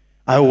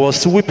 I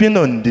was weeping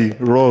on the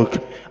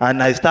rug,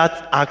 and I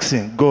started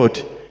asking,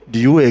 God, do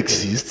you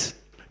exist?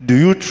 Do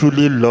you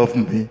truly love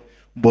me?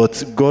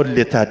 But God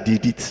later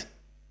did it.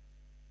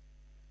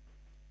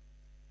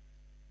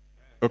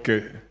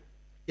 Okay.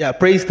 Yeah,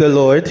 praise the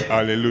Lord.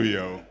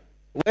 Hallelujah.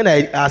 When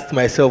I asked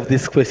myself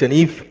this question,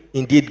 if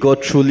indeed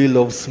God truly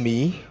loves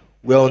me,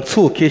 well, on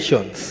two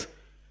occasions.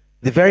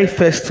 The very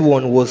first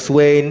one was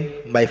when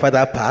my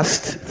father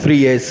passed 3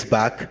 years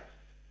back.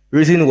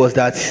 Reason was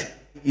that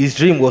his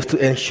dream was to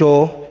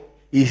ensure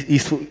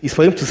is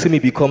for him to see me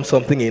become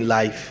something in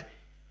life.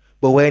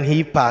 But when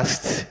he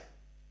passed,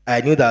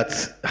 I knew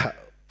that,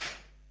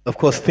 of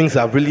course, things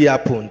have really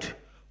happened.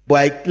 But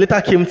I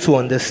later came to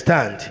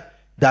understand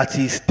that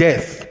his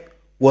death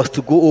was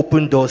to go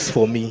open doors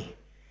for me.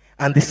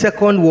 And the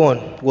second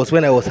one was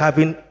when I was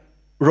having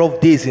rough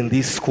days in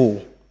this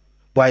school.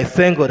 But I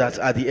thank God that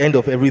at the end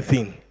of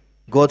everything,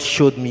 God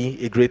showed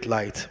me a great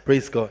light.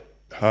 Praise God.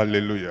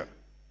 Hallelujah.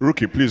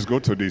 Rookie, please go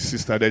to the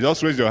sister there.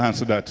 Just raise your hand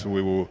so that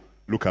we will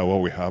look at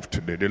what we have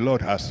today. The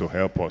Lord has to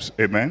help us.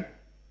 Amen.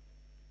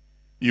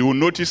 You will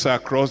notice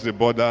across the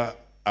border,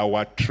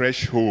 our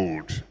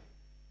threshold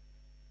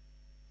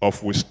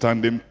of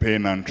withstanding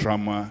pain and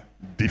trauma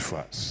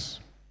differs.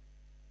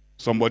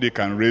 Somebody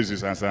can raise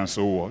his hands and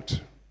so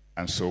what?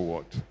 And so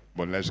what?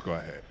 But let's go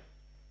ahead.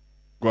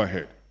 Go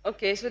ahead.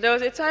 Okay, so there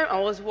was a time I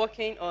was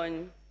working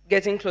on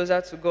getting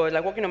closer to God,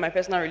 like working on my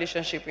personal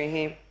relationship with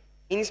Him.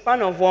 In the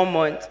span of 1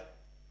 month,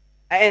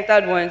 I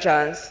entered one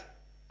chance.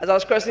 As I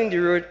was crossing the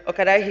road,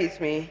 Okada hit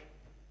me.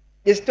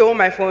 They stole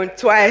my phone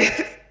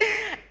twice.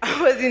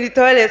 I was in the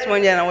toilet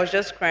one day and I was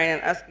just crying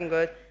and asking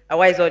God,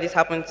 why is all this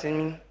happening to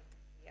me?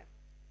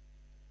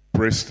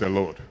 Praise the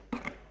Lord.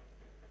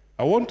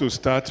 I want to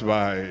start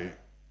by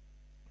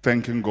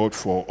thanking God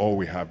for all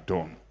we have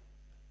done.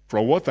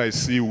 From what I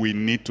see, we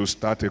need to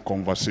start a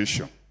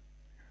conversation.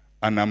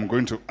 And I'm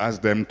going to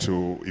ask them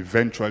to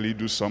eventually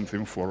do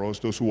something for us,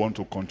 those who want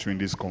to continue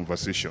this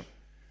conversation.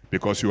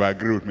 Because you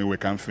agree with me, we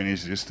can't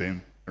finish this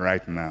thing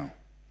right now.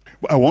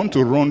 But I want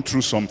to run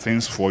through some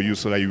things for you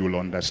so that you will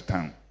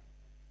understand.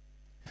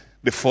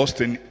 The first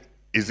thing,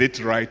 is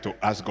it right to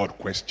ask God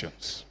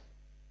questions?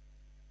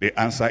 The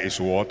answer is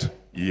what?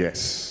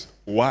 Yes.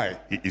 Why?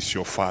 He is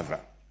your father.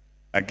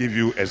 I give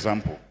you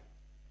example.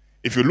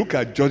 If you look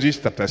at Judges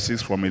chapter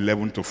 6 from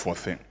 11 to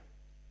 14,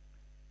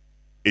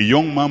 a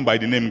young man by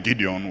the name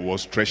Gideon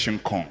was threshing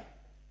corn.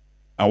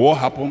 And what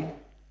happened?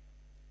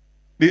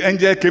 The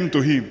angel came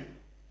to him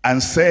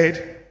and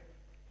said,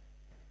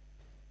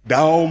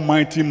 "Thou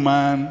mighty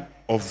man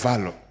of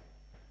valor."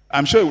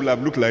 I'm sure it will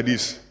have looked like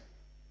this.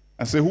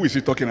 And say, who is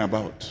he talking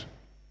about?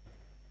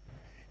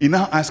 He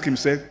now asked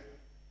himself,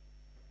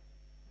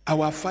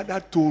 our father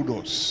told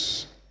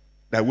us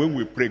that when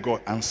we pray,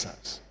 God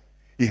answers.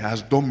 He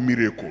has done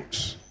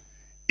miracles.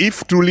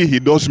 If truly he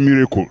does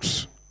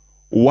miracles,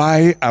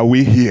 why are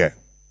we here?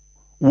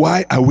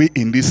 Why are we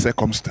in this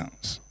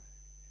circumstance?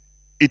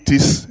 It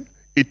is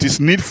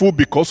needful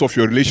because of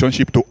your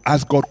relationship to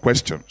ask God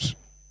questions.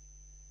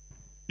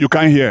 You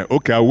can't hear.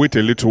 Okay, I'll wait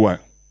a little while.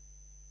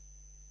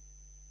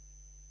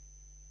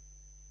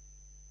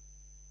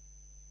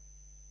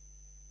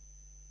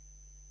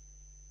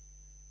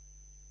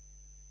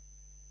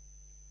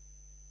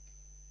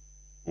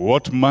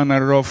 What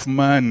manner of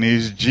man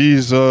is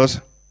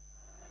Jesus?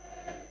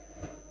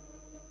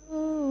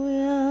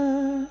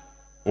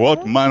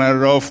 What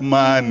manner of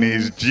man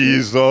is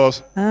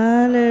Jesus?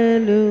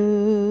 Hallelujah.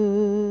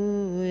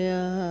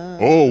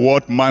 Oh,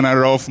 what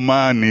manner of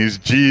man is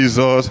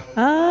Jesus?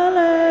 Hallelujah.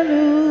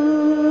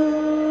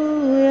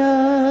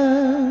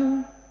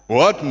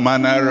 What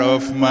manner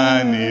of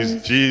man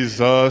is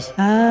Jesus?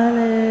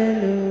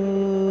 Hallelujah.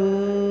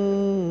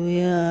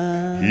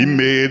 He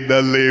made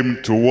the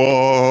lame to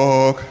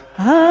walk.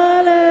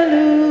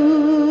 Hallelujah.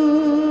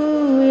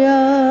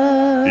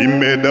 He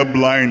made the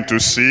blind to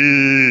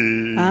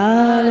see.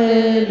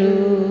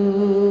 Hallelujah.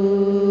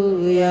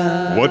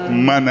 What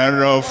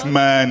manner of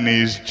man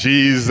is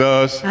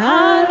Jesus?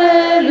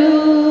 Hallelujah.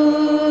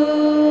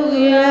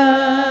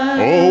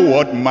 Oh,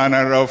 what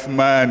manner of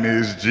man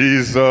is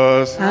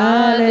Jesus?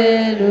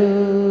 Hallelujah.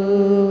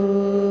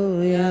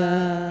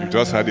 You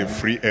just had a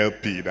free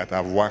LP that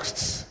I've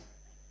waxed.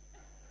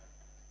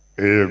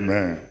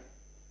 Amen.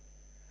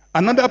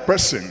 Another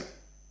person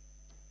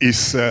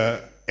is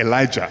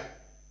Elijah.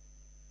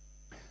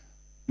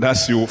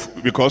 That's you,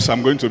 because I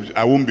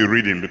won't be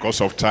reading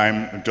because of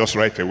time, just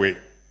right away.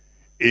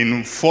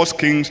 In 1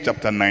 Kings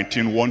chapter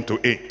 19, 1 to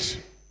 8.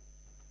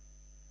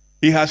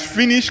 He has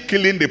finished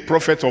killing the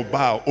prophet of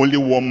Baal, only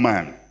one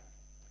man.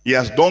 He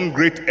has done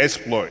great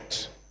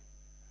exploits.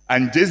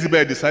 And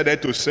Jezebel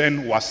decided to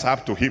send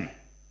WhatsApp to him.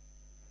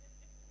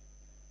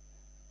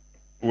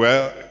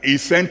 Well, he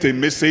sent a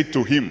message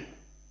to him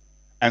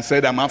and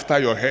said, I'm after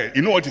your head.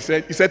 You know what he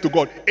said? He said to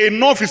God,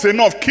 enough is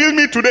enough. Kill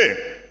me today.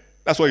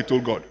 That's what he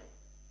told God.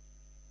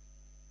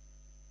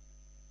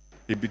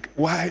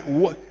 Why?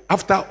 What?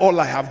 After all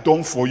I have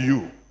done for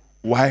you,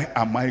 why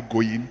am I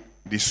going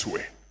this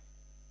way?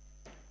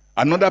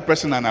 Another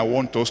person, and I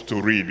want us to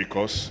read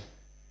because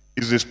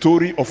it's the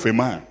story of a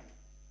man,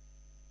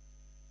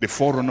 the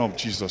forerunner of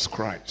Jesus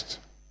Christ.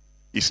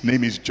 His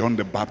name is John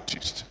the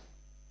Baptist.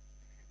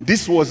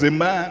 This was a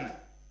man,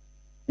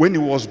 when he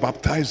was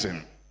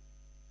baptizing,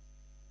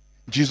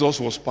 Jesus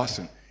was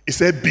passing. He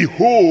said,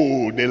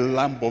 behold the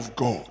Lamb of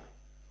God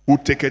who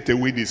taketh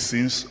away the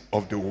sins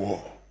of the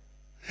world.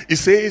 He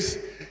says,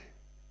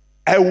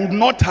 I would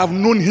not have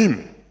known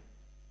him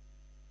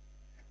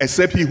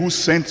except he who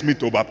sent me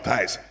to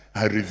baptize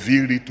and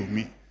revealed it to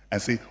me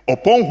and say,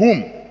 upon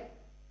whom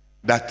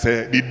that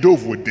the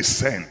dove would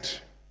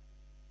descend.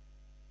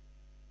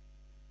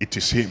 It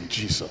is him,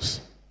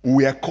 Jesus.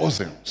 We are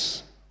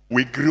cousins.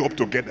 We grew up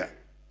together.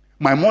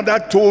 My mother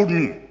told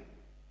me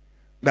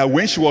that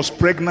when she was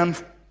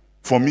pregnant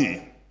for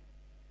me,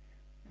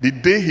 the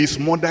day his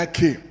mother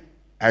came,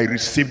 I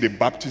received the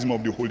baptism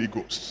of the Holy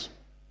Ghost.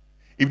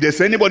 If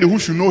there's anybody who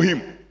should know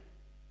him,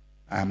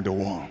 I am the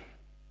one.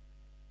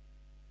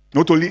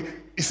 Not only,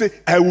 he said,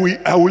 I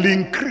will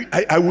increase,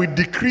 I will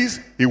decrease,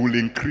 he will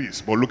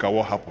increase. But look at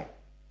what happened.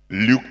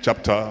 Luke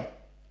chapter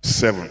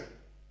 7.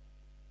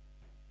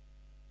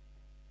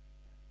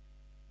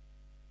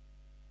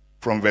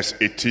 From verse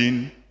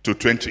 18 to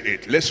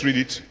 28. Let's read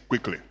it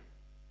quickly.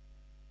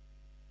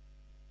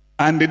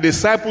 And the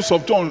disciples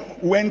of John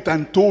went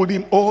and told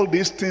him all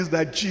these things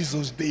that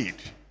Jesus did.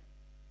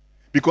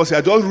 Because he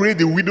had just read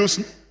the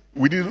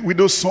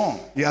widow's song.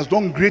 He has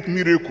done great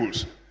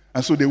miracles.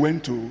 And so they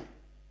went to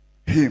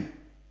him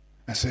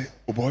and said,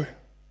 oh boy,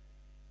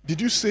 did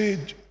you say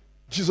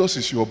Jesus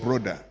is your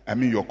brother? I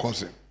mean your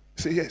cousin.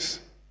 He said, yes.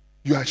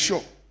 You are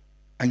sure.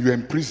 And you are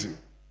in prison.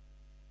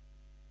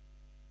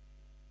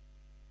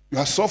 You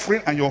are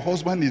suffering and your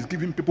husband is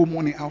giving people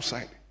money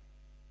outside.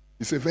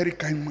 He's a very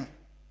kind man.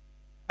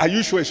 Are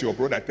you sure it's your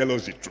brother? Tell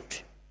us the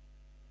truth.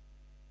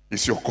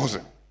 It's your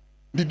cousin.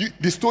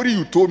 The story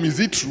you told me, is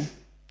it true?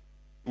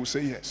 He will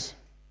say yes.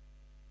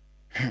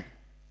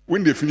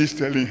 When they finished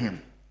telling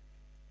him,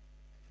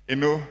 you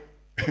know,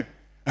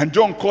 and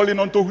John calling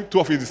on two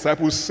of his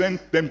disciples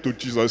sent them to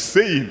Jesus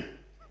saying,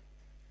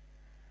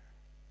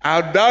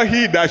 art thou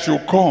he that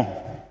should come?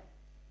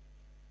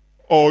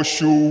 Or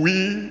should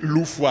we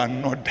look for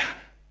another?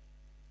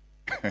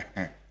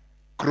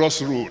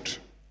 Crossroad.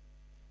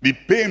 The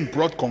pain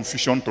brought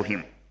confusion to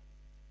him.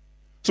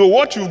 So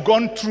what you've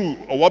gone through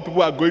or what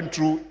people are going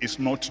through is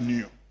not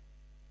new.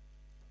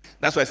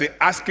 That's why I say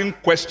asking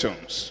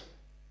questions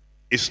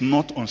is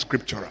not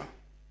unscriptural.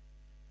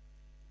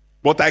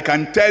 But I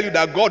can tell you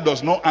that God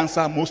does not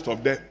answer most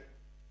of them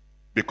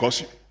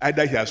because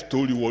either he has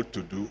told you what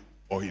to do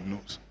or he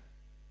knows.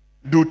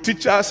 Do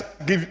teachers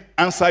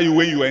answer you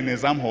when you are in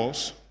exam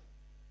halls?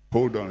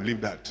 Hold on,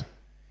 leave that.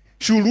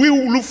 Should we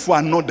look for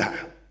another?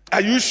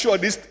 Are you sure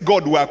this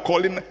God we are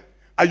calling,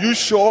 are you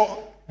sure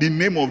the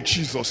name of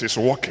Jesus is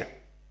working?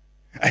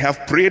 I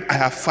have prayed, I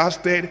have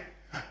fasted,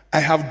 I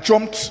have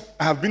jumped,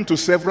 I have been to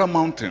several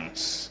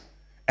mountains.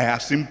 I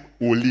have seen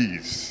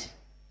Olis.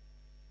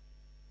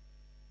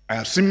 I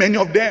have seen many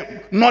of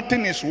them.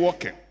 Nothing is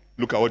working.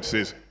 Look at what it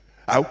says.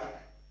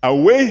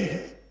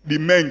 Away the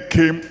men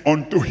came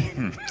unto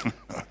him.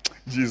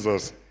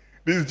 Jesus.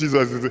 This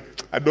Jesus is,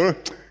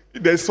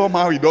 there's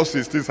somehow he does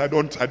these things, I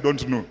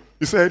don't know.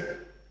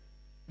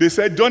 They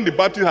said, John the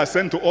Baptist has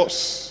sent to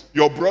us,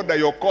 your brother,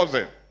 your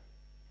cousin.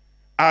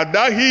 Are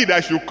that he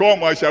that should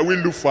come, or shall we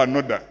look for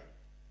another?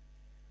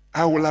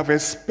 I would have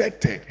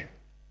expected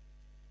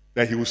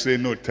that he would say,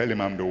 no, tell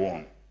him I'm the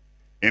one.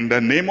 In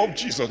the name of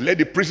Jesus, let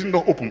the prison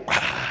door open.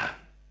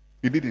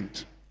 He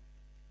didn't.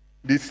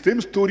 The same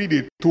story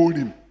they told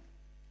him.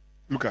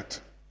 Look at.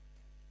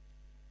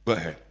 Go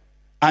ahead.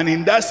 And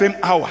in that same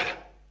hour,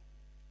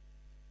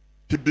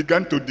 he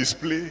began to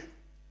display,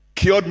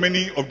 cured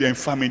many of the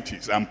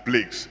infirmities and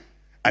plagues,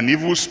 an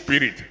evil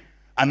spirit.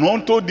 And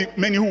unto the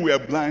many who were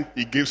blind,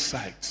 he gave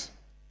sight.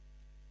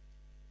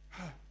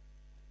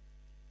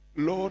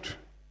 Lord,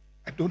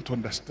 I don't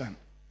understand.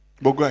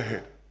 But go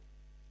ahead.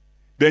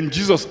 Then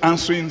Jesus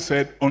answering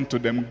said unto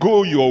them,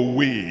 go your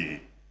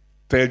way,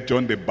 tell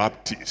John the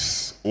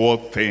Baptist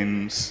what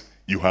things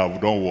you have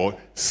done, what?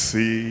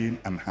 Seen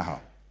and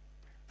how.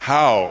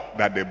 How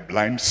that the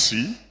blind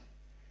see,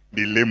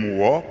 the lame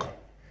walk,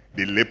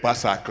 the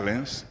lepers are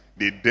cleansed,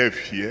 the deaf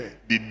hear,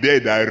 the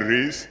dead are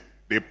raised,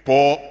 the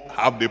poor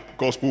have the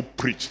gospel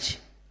preached.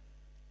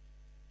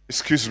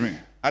 Excuse me,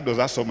 how does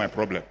that solve my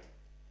problem?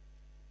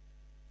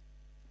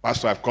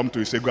 Pastor, I've come to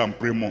you, say, go and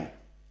pray more.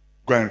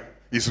 Go and,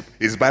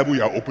 is Bible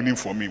you are opening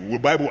for me? Will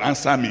Bible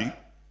answer me?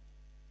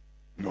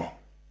 No.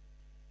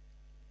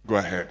 Go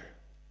ahead.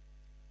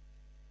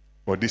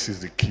 But this is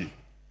the key.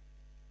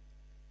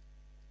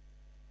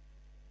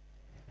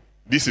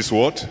 This is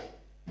what?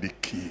 The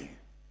key.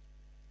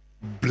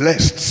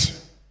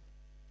 Blessed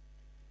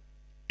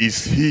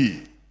is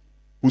he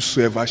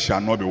whosoever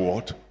shall not be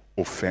what?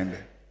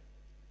 Offended.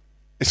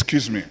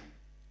 Excuse me.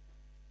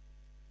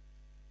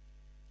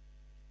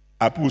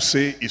 People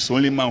say it's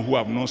only man who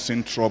have not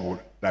seen trouble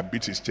that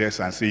beats his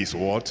chest and says he's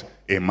what?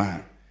 A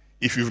man.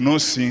 If you've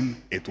not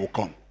seen, it will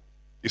come.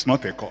 It's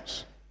not a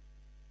cause.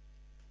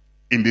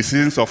 In the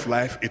seasons of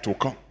life, it will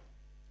come.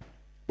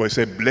 But he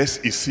said,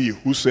 blessed is he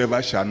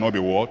whosoever shall not be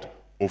what?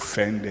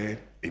 Offended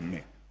in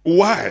me.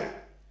 Why?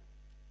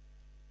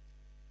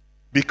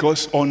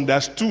 Because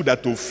understood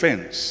that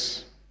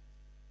offense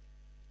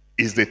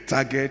is the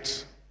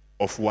target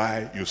of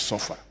why you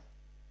suffer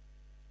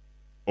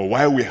or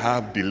why we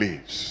have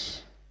delays.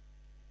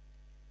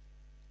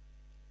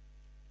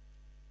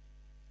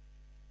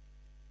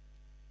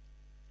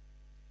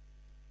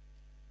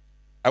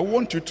 I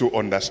want you to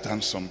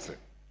understand something.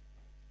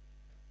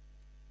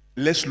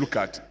 Let's look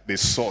at the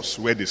source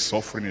where the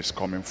suffering is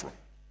coming from.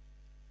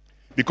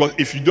 Because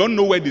if you don't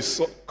know where the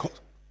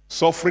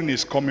suffering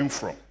is coming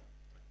from,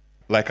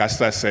 like I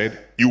said,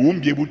 you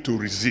won't be able to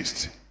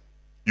resist.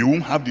 You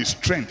won't have the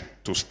strength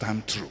to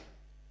stand through.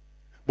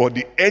 But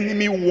the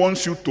enemy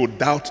wants you to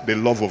doubt the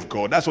love of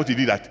God. That's what he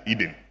did at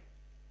Eden.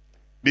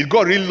 Did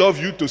God really love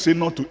you to say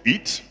not to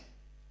eat?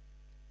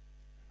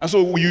 And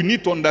so you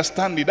need to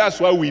understand it. That's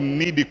why we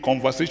need the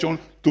conversation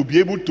to be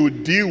able to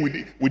deal with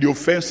the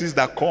offenses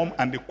that come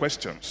and the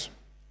questions.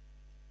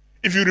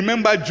 If you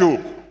remember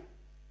Job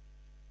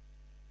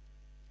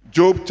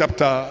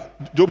chapter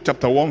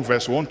 1,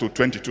 verse 1 to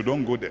 22,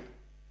 don't go there.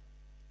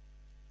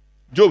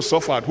 Job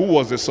suffered. Who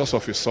was the source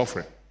of his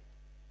suffering?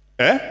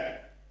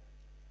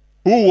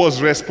 Who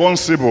was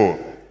responsible?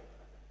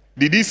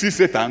 Did he see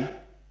Satan?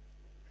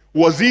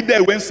 Was he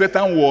there when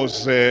Satan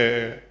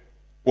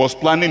was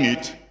planning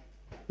it?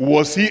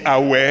 Was he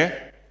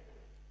aware?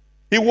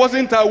 He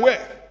wasn't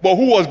aware. But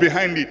who was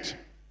behind it?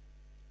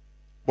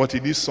 But he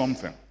did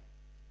something.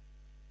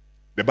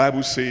 The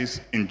Bible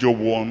says in Job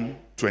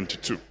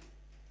 1:22.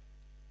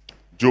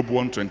 Job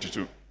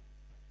 1:22.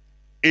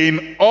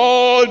 In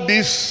all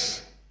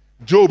this,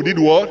 Job did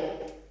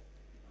what?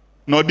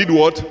 No, did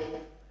what?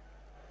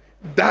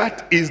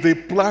 That is the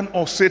plan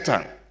of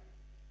Satan.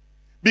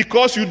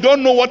 Because you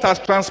don't know what has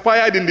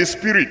transpired in the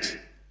spirit.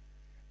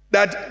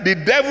 That the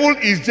devil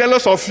is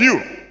jealous of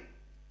you.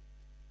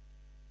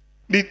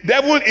 The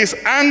devil is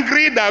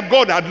angry that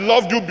God had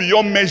loved you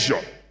beyond measure.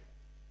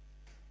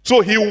 So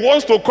he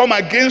wants to come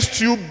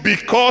against you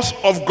because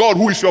of God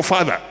who is your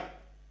father.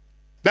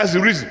 That's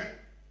the reason.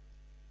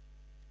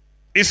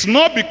 It's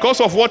not because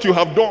of what you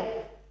have done.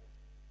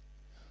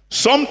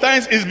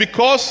 Sometimes it's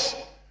because,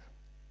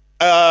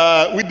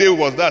 which day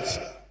was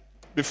that?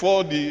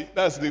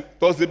 that's the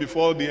Thursday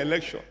before the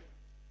election.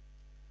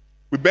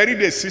 We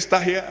buried a sister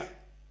here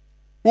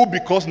who,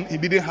 because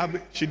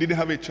she didn't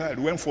have a child,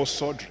 went for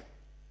surgery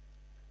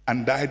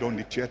and died on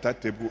the theater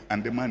table,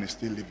 and the man is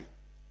still living.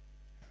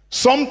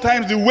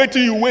 Sometimes the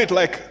waiting you wait,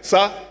 like,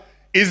 sir,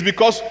 is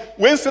because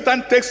when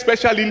Satan takes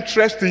special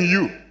interest in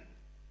you,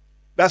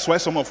 that's why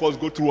some of us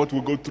go through what we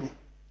go through.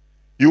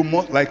 You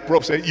must, like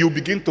Prof said, you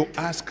begin to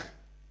ask,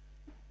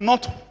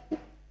 not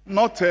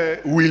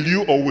will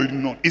you or will you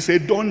not. It's a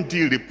done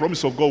deal. The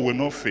promise of God will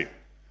not fail.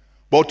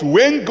 But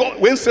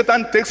when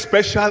Satan takes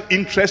special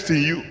interest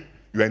in you,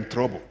 you're in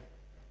trouble.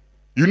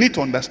 You need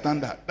to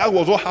understand that. That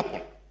was what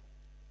happened.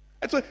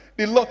 So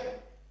the Lord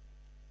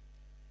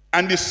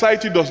and the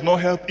society does not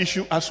help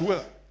issue as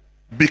well,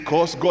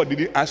 because God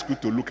didn't ask you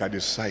to look at the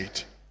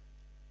society.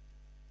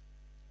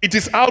 It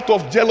is out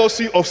of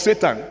jealousy of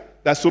Satan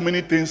that so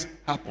many things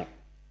happen.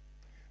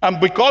 And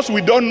because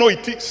we don't know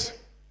it is,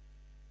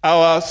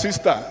 our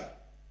sister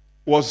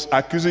was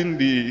accusing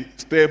the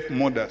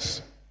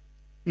stepmothers.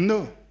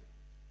 No.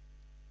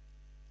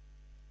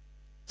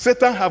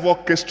 Satan have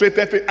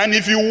orchestrated it. And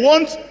if you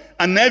want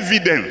an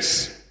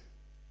evidence,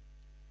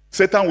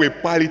 Satan will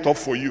pile it up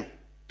for you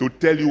to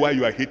tell you why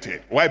you are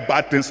hated, why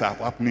bad things are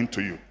happening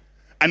to you.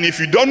 And if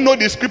you don't know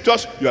the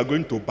scriptures, you are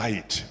going to buy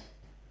it.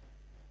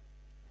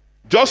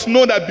 Just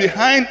know that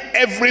behind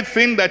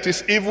everything that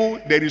is evil,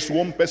 there is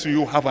one person.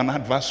 You have an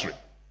adversary.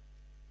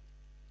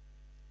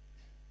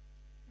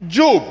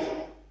 Job.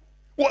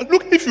 Well,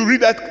 look, if you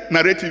read that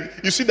narrative,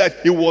 you see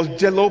that he was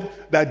jealous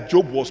that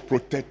Job was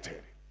protected.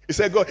 He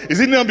said, God, is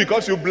it not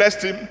because you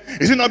blessed him?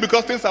 Is it not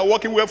because things are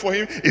working well for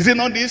him? Is it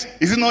not this?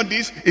 Is it not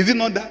this? Is it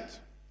not that?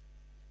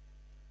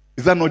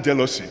 Is that not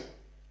jealousy?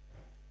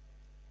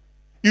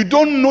 You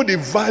don't know the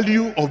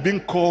value of being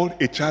called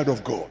a child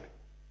of God.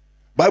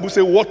 Bible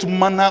says, what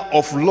manner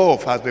of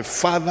love has the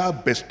Father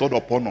bestowed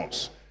upon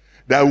us,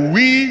 that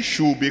we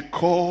should be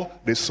called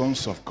the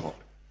sons of God.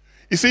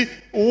 You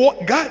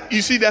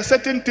see, there are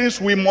certain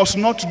things we must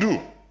not do.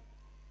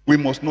 We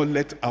must not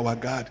let our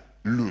guard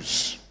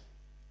loose.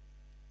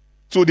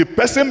 So the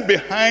person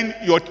behind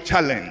your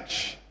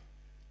challenge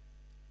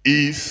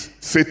is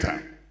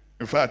Satan.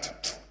 In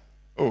fact,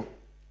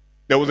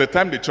 there was a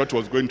time the church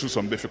was going through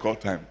some difficult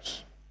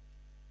times,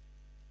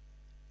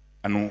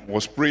 and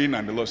was praying,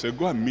 and the Lord said,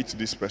 go and meet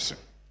this person.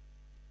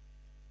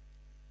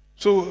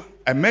 So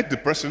I met the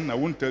person. I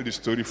won't tell the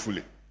story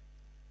fully.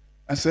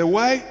 I said,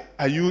 why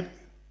are you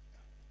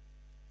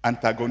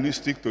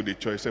antagonistic to the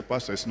church? He said,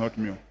 Pastor, it's not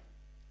me.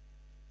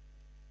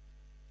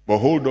 But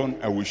hold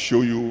on, I will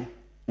show you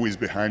who is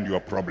behind your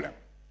problem.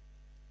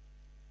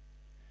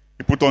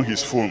 He put on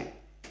his phone,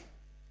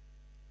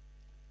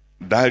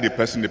 dialed the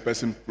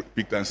person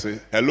picked and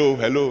said, hello,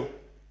 hello.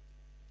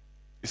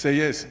 He said,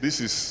 yes, this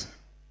is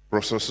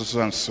Professor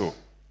so and so.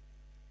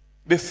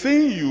 The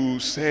thing you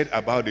said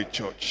about the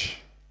church,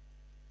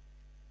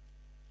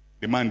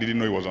 the man didn't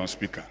know he was on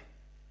speaker.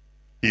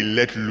 He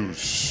let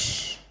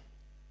loose.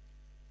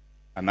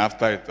 And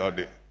after it,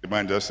 the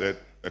man just said,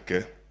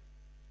 okay,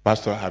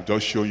 Pastor, I've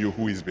just shown you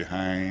who is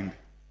behind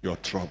your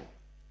trouble.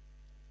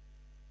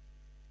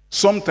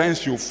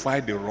 Sometimes you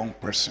fight the wrong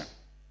person.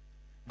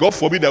 God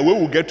forbid that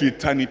when we get to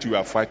eternity, we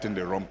are fighting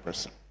the wrong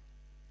person.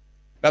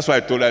 That's why I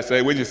told her, I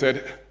said, when she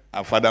said,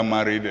 our father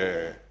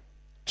married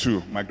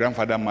two. My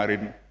grandfather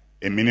married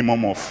a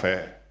minimum of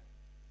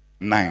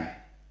 9.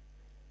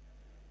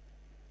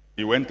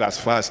 He went as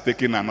far as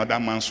taking another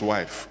man's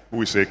wife,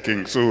 who is a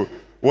king. So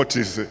what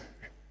is it?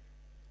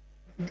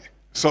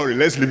 Sorry,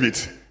 let's leave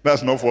it.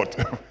 That's not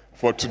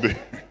for today.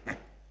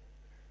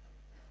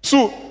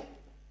 So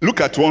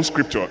look at one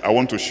scripture I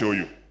want to show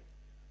you.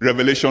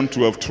 Revelation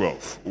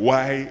 12:12.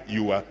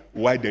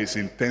 Why there is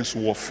intense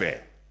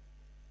warfare.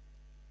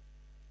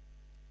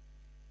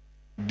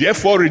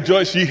 Therefore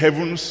rejoice, ye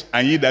heavens,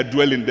 and ye that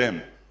dwell in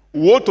them.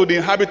 Woe to the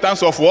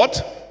inhabitants of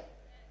what?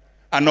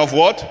 And of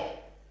what?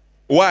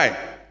 Why?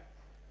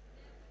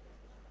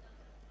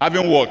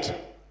 Having what?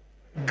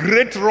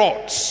 Great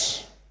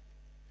wrath.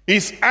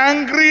 He's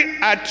angry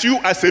at you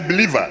as a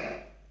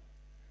believer.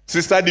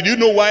 Sister, did you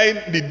know why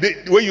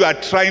when you are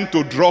trying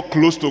to draw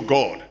close to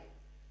God,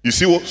 you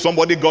see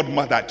somebody got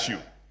mad at you?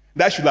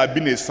 That should have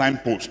been a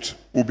signpost.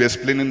 We'll be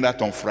explaining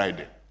that on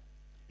Friday.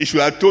 It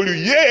should have told you,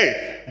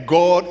 yeah,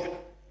 God,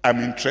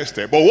 I'm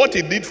interested. But what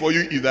it did for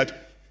you is that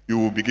you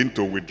will begin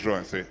to withdraw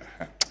and say,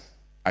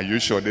 are you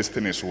sure this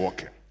thing is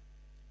working?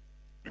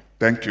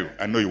 Thank you.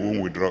 I know you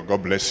won't withdraw.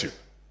 God bless you.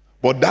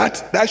 But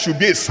that should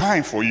be a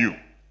sign for you.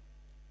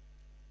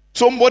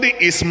 Somebody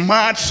is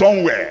mad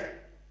somewhere.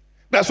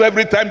 That's why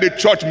every time the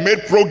church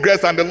made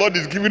progress and the Lord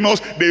is giving us,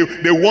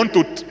 they want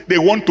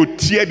to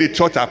tear the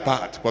church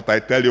apart. But I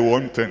tell you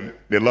one thing,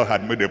 the Lord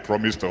had made a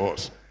promise to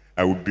us.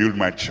 I will build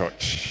my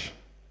church.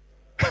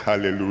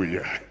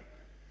 Hallelujah.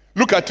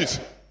 Look at it.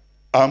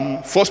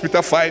 1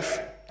 Peter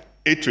 5,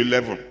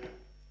 8-11.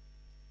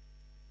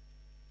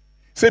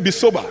 Say, be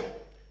sober,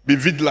 be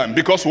vigilant.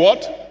 Because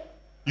what?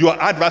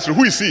 Your adversary,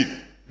 who is he?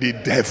 The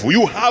devil.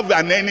 You have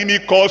an enemy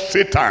called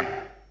Satan.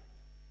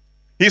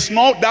 He's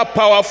not that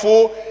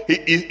powerful.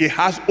 He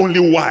has only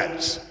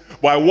wives.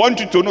 But I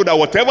want you to know that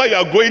whatever you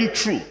are going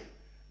through,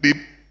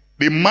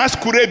 the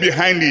masquerade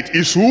behind it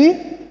is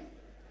who?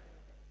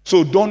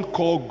 So don't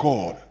call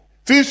God.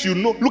 Since you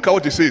know, look at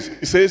what it says.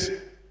 It says,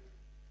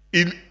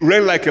 he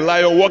ran like a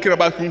lion, walking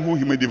about whom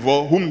he may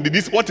devour. Whom did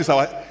this? What is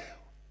our?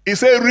 He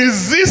said,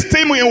 resist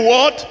him in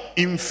what?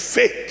 In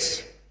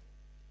faith.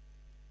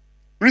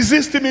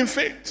 Resist him in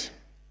faith.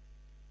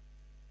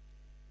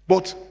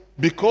 But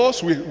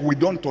because we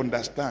don't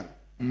understand,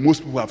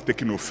 most people have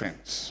taken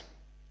offense.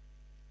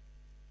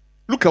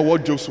 Look at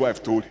what Job's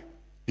wife told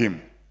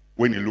him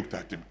when he looked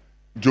at him.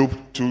 Job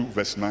 2,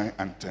 verse 9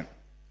 and 10.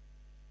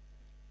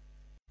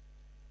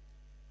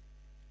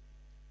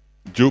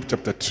 Job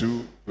chapter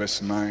 2,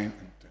 verse 9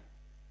 and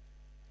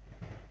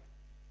 10.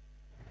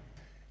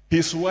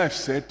 His wife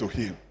said to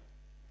him,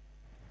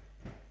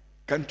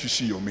 can't you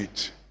see your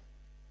mate?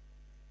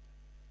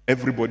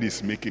 Everybody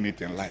is making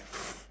it in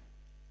life.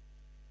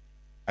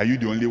 Are you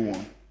the only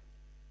one?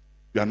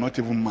 You are not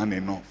even man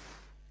enough.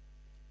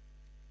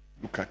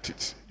 Look at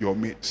it, your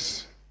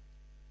mates.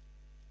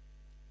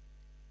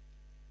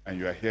 And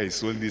you are here,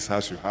 it's only this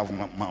house you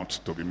have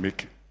mouth to be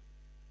making.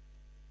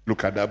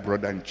 Look at that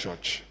brother in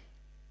church.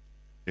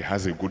 He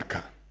has a good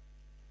car.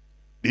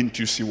 Didn't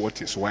you see what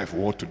his wife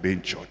wore today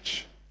in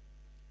church?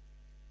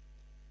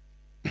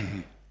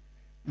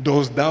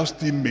 Does thou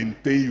still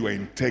maintain your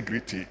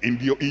integrity? In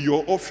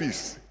your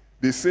office,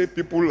 they say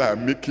people are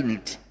making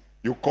it.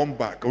 You come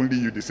back, only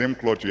you, the same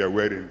cloth you are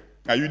wearing.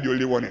 Are you the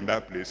only one in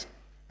that place?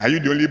 Are you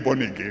the only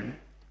born again?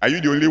 Are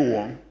you the only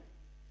one?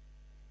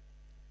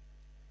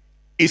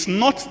 It's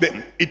not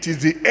them. It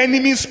is the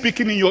enemy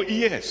speaking in your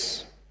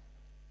ears.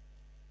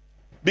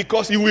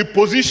 Because he will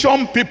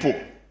position people.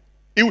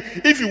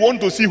 If you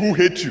want to see who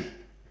hates you,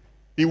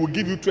 he will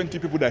give you 20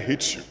 people that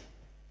hate you.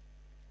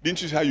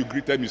 Didn't you see how you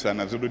greeted Mr.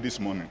 Nazolo this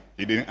morning?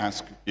 He didn't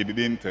ask, he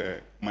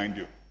didn't mind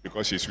you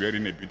because she's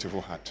wearing a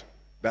beautiful hat.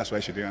 That's why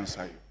she didn't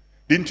answer you.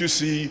 Didn't you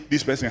see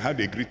this person, how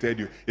they greeted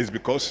you? It's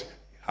because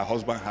her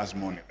husband has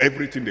money.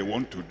 Everything they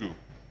want to do.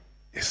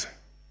 Yes.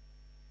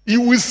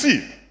 You will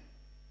see.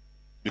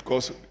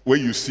 Because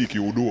when you seek,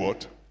 you will do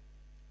what?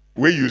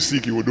 When you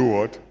seek, you will do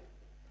what?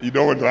 You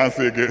don't want to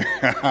answer again.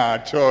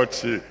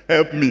 Church,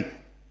 help me.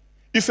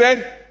 He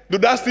said, do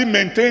thou still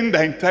maintain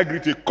thy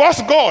integrity?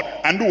 Curse God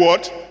and do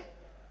what?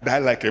 Die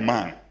like a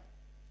man.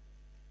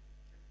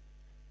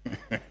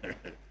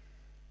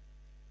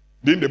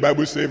 Didn't the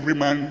Bible say every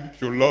man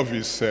should love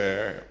his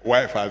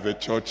wife as the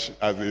church,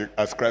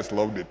 as Christ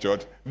loved the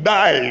church?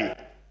 Die.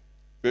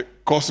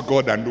 Curse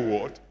God and do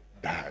what?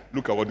 Die.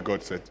 Look at what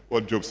God said,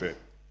 what Job said.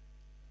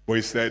 But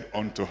he said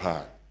unto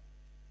her,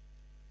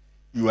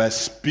 you are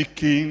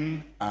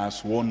speaking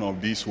as one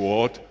of these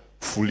what?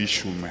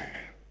 Foolish women.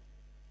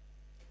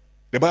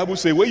 The Bible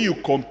says when you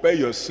compare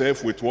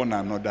yourself with one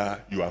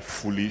another, you are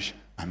foolish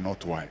and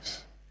not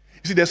wise.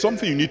 You see, there's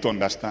something you need to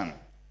understand.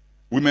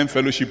 Women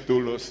Fellowship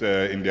told us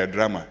in their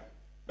drama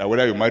that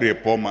whether you marry a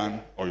poor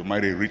man or you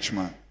marry a rich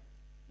man,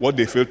 what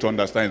they fail to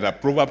understand is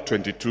that Proverbs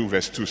 22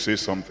 verse 2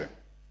 says something.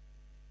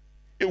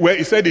 Where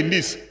he said in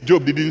this,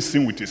 Job didn't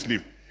sing with his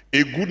lips.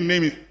 A good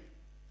name is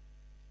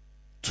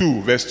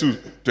 2, verse 2,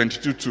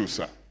 22, 2,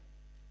 sir.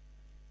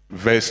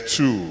 Verse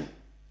 2.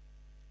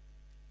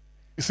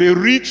 He said,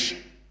 rich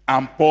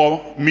and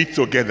poor meet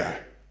together.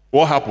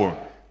 What happened?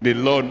 The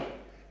Lord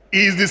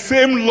is the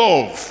same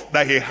love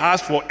that he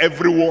has for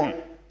everyone.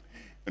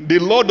 The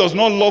Lord does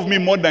not love me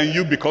more than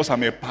you because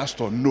I'm a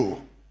pastor.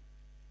 No.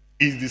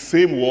 It's the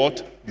same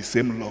what? The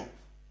same love.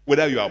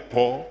 Whether you are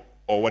poor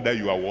or whether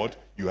you are what?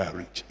 You are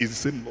rich. It's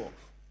the same love.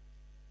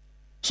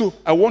 So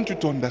I want you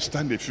to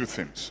understand a few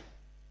things.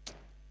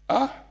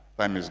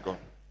 Time is gone.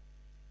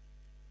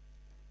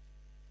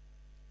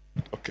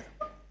 Okay.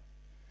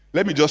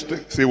 Let me just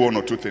say one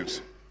or two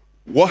things.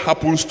 What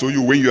happens to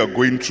you when you are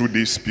going through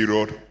this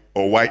period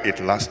or why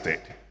it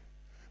lasted?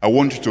 I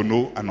want you to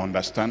know and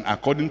understand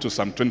according to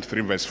Psalm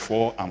 23 verse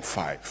 4 and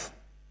 5.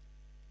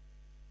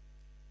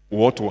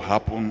 What will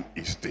happen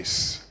is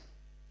this.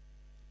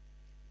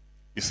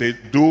 He said,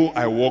 though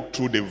I walk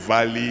through the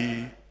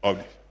valley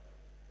of...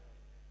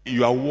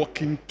 You are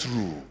walking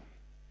through.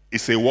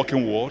 It's a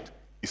walking what?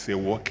 It's a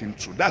walking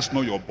through. That's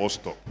not your bus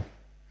stop.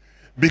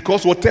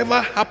 Because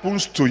whatever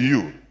happens to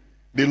you,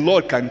 the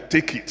Lord can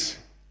take it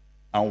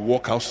and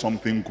work out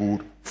something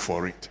good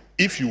for it.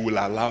 If you will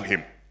allow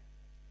him.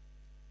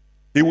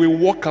 He will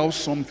work out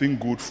something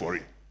good for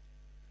it.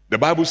 The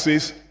Bible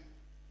says,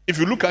 if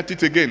you look at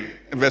it again,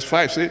 in verse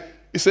 5,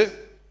 it says,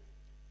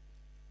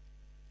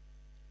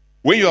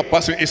 when you are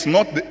passing,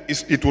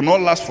 it will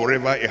not last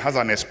forever. It has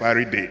an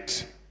expiry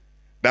date.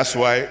 That's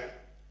why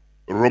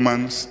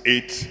Romans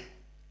 8,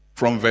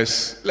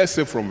 let's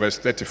say from verse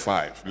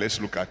 35. Let's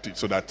look at it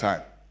so that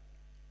time.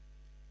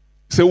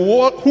 So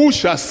who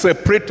shall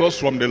separate us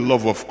from the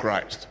love of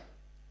Christ?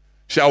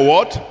 Shall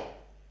what?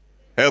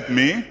 Help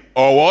me.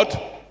 Or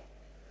what?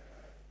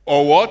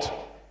 Or what?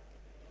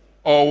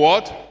 Or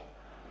what?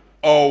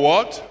 Or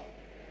what?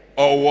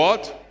 Or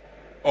what?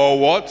 Or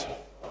what?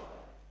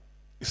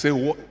 He said,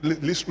 what?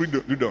 Let's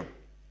read on.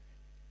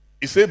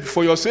 He said,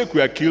 for your sake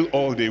we are killed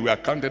all day. We are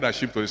counted as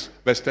sheep to his.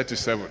 Verse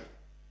 37.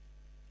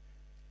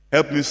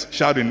 Help me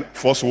shout in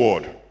first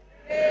word.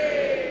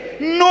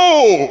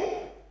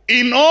 No!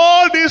 In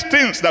all these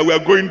things that we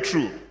are going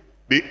through,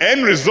 the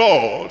end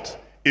result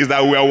is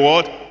that we are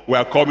what? We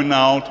are coming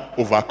out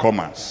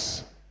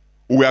overcomers.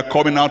 We are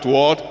coming out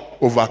what?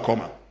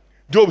 Overcomer.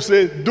 Job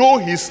said, though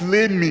he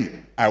slay me,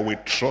 I will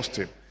trust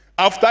him.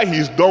 After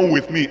he's done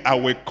with me, I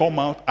will come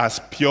out as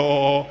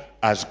pure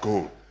as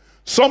gold.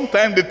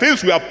 Sometimes the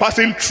things we are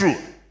passing through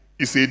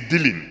is a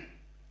dealing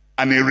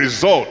and a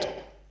result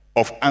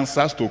of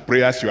answers to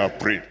prayers you have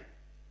prayed.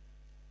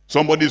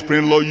 Somebody is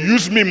praying, Lord,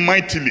 use me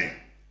mightily.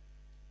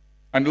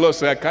 And the Lord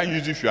said, I can't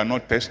use you if you are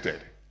not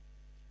tested.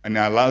 And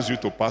he allows you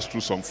to pass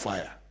through some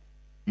fire.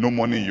 No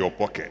money in your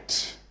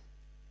pocket.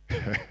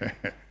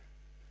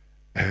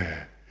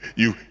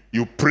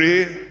 You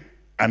pray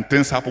and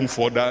things happen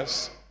for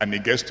others, and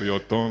it gets to your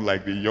turn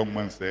like the young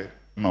man said,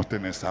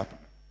 nothing has happened.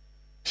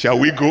 Shall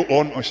we go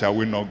on or shall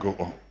we not go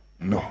on?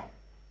 No.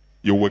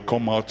 You will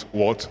come out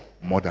what?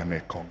 More than a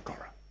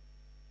conqueror.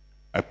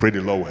 I pray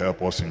the Lord will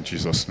help us in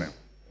Jesus' name.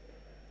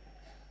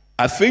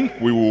 I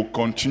think we will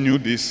continue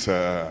this.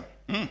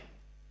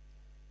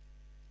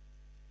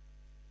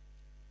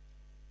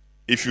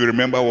 If you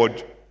remember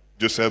what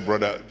Joseph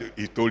brother,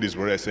 he told his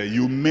brother, he said,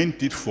 you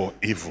meant it for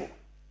evil.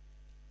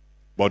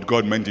 But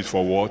God meant it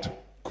for what?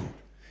 Good.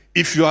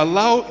 If you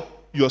allow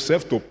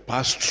yourself to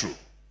pass through,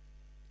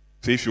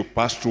 say if you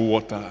pass through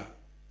water,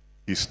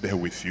 he's there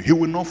with you. He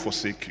will not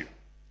forsake you.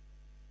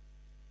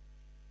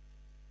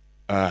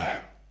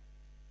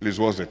 Please,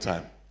 what's the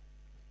time?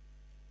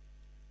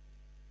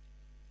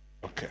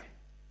 Okay.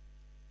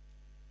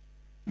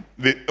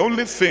 The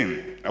only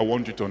thing I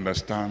want you to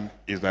understand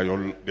is that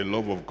the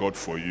love of God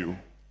for you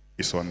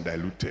is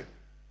undiluted.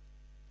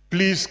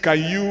 Please, can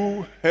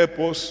you help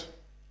us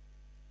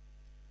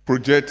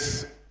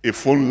project a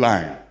phone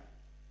line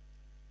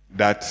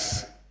that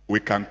we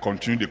can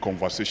continue the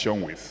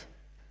conversation with?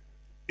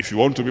 If you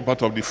want to be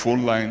part of the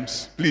phone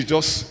lines, please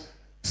just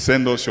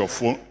send us your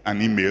phone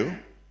and email.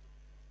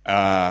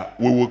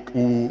 We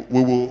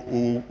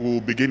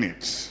will begin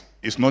it.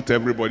 It's not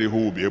everybody who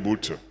will be able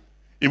to.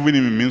 Even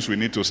if it means we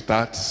need to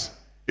start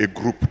a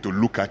group to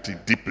look at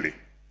it deeply,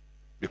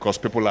 because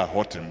people are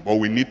hurting. But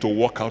we need to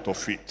walk out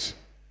of it,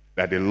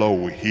 that the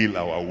Lord will heal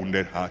our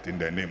wounded heart in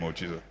the name of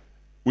Jesus.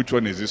 Which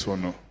one is this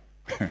one? No.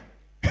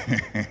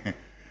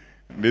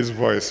 This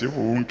voice, if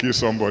we won't kill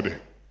somebody.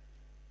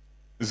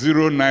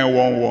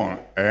 0911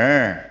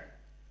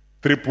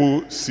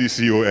 triple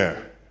CCOL.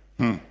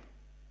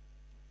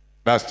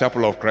 That's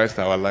Chapel of Christ,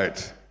 our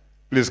light.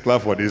 Please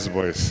clap for this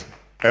voice.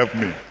 Help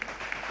me.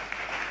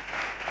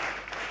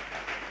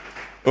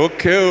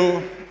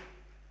 Okay,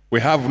 we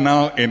have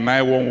now a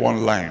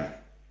 911 line.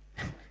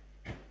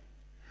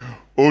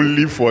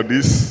 Only for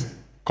this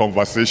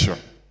conversation.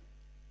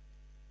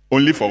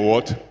 Only for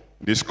what?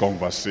 This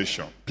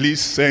conversation.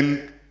 Please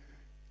send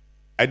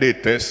either a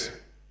text.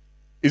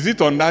 Is it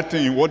on that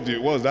thing? What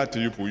was that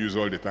thing you use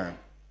all the time?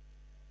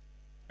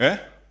 Eh?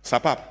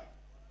 Sapap?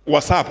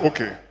 WhatsApp,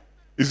 okay.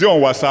 Is it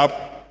on WhatsApp?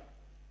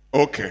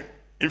 Okay.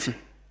 Is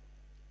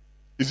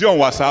it on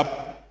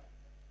WhatsApp?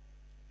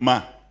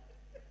 Ma?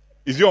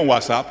 Is it on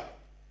WhatsApp?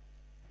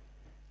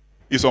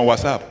 It's on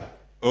WhatsApp.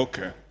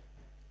 Okay.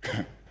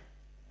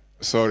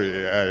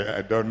 Sorry,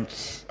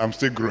 I'm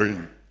still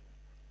growing.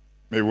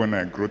 Maybe when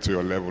I grow to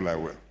your level, I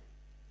will.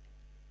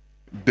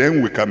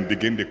 Then we can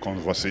begin the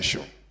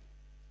conversation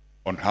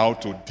on how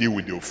to deal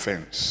with the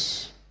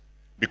offense.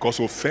 Because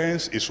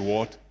offense is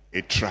what?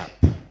 A trap.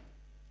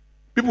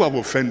 People have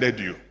offended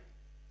you,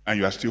 and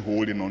you are still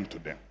holding on to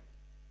them.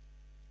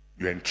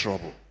 You're in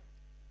trouble.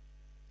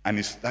 And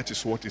that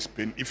is what is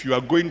pain. If you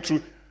are going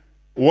through,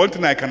 one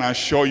thing I can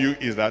assure you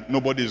is that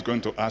nobody is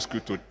going to ask you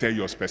to tell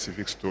your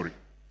specific story.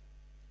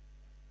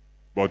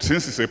 But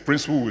since it's a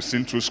principle we've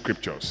seen through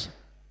scriptures,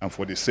 and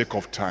for the sake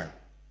of time,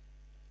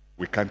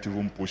 we can't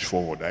even push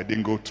forward. I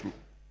didn't go through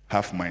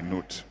half my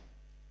note.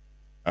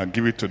 I'll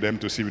give it to them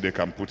to see if they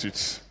can put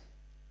it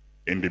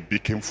in the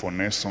beacon for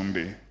next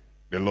Sunday.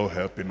 The Lord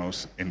helping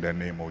us in the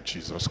name of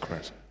Jesus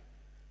Christ.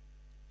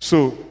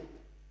 So,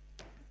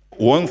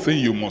 one thing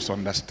you must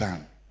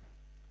understand,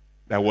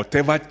 that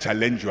whatever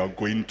challenge you are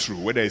going through,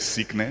 whether it's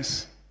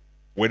sickness,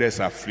 whether it's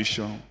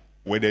affliction,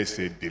 whether it's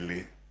a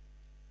delay,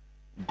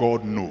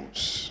 God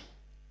knows.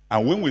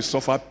 And when we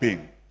suffer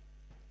pain,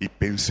 it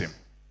pains him.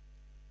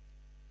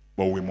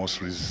 But we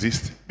must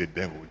resist the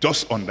devil.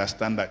 Just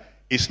understand that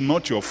it's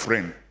not your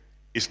friend,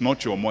 it's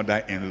not your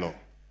mother-in-law,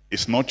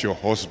 it's not your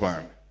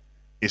husband,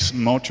 it's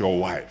not your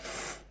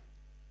wife.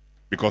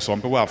 Because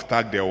some people have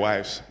tagged their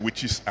wives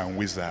witches and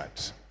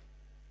wizards.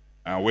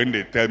 And when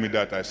they tell me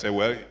that, I say,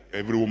 well,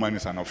 every woman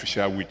is an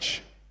official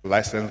witch,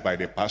 licensed by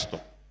the pastor.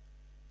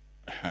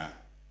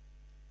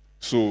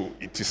 So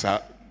it is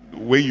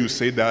when you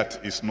say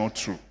that, it's not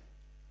true.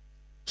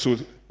 So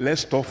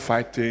let's stop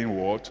fighting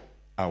what?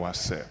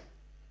 Ourselves.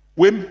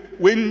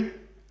 When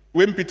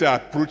Peter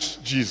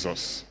approached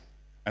Jesus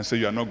and said,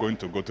 you are not going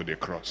to go to the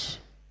cross,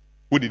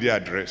 who did he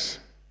address?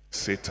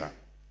 Satan.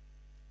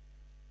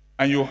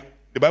 And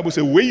the Bible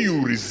says, when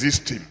you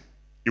resist him,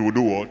 he will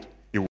do what?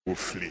 He will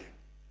flee.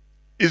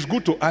 It's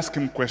good to ask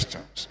him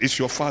questions. It's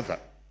your father.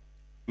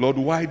 Lord,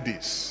 why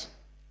this?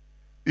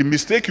 The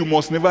mistake you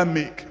must never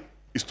make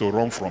is to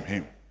run from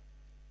him,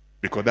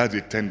 because that's a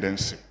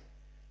tendency.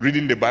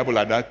 Reading the Bible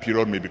at that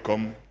period may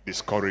become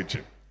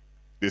discouraging.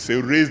 They say,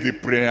 raise the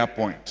prayer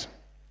point.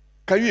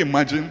 Can you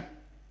imagine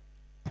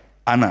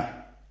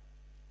Anna?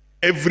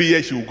 Every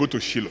year she will go to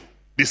Shiloh.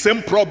 The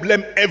same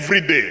problem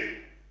every day.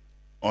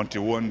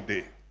 Until one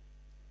day.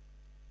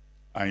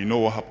 And you know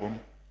what happened?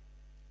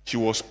 She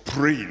was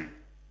praying.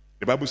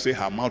 The Bible says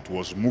her mouth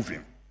was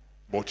moving,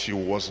 but she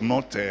was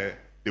not, they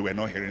were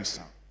not hearing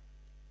sound.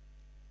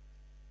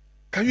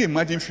 Can you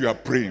imagine if you are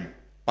praying,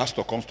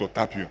 pastor comes to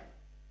tap you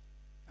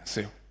and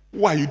say,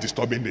 why are you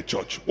disturbing the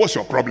church? What's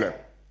your problem?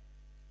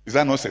 Is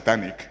that not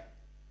satanic?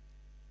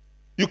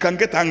 You can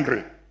get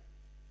angry.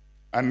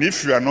 And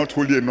if you are not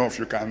holy enough,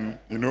 you can,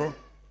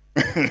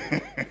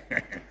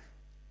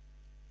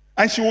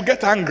 And she will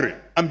get angry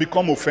and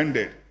become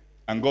offended.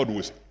 And God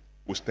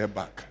will step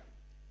back.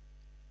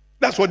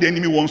 That's what the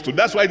enemy wants to.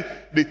 That's why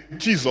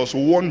Jesus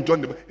warned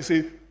John. He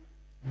said,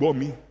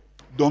 Mommy,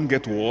 don't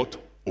get what?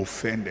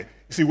 Offended.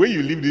 You see, when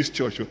you leave this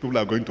church, people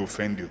are going to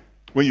offend you.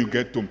 When you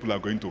get home, people are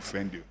going to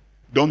offend you.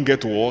 Don't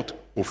get what?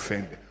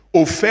 Offended.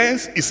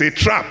 Offense is a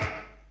trap.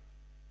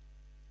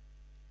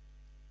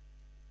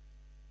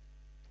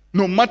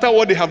 No matter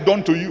what they have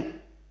done to you,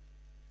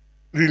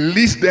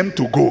 release them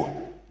to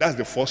go. That's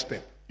the first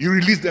step. You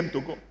release them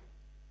to go.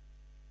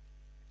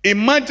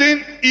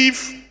 Imagine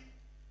if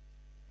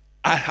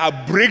I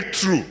had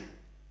breakthrough,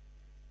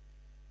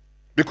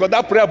 because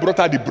that prayer brought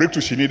her the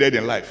breakthrough she needed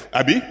in life.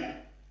 Abi?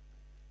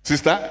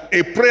 Sister,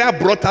 a prayer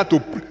brought her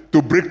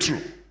to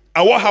breakthrough.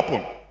 And what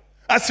happened?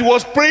 As he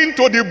was praying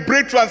to the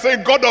breakthrough and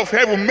saying, God of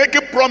heaven, make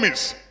a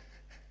promise.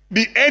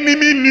 The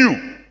enemy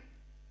knew.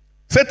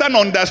 Satan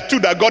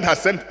understood that God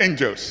has sent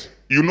angels.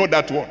 You know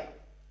that one.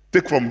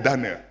 Take from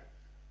Daniel.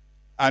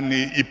 And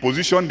he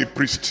positioned the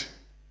priest.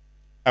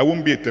 I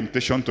won't be a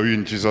temptation to you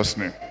in Jesus'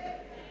 name.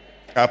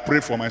 I pray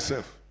for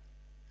myself.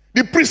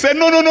 The priest said,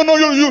 no,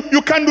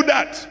 you can't do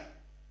that.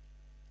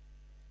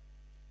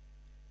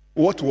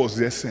 What was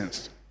the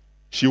essence?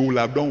 She would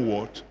have done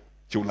what?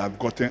 She would have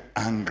gotten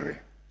angry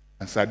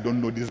and said, I don't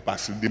know this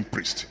Basidian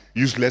priest,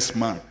 useless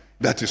man.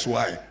 That is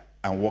why,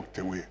 and walked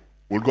away.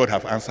 Would God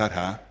have answered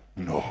her?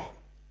 No.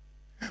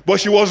 But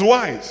she was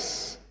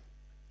wise.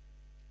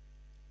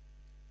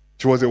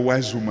 She was a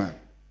wise woman.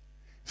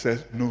 She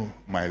said, no,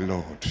 my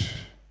Lord,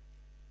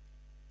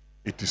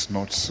 it is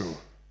not so.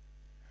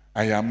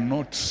 I am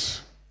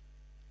not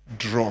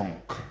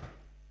drunk.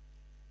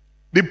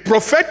 The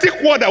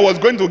prophetic word that was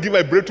going to give her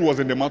a breakthrough was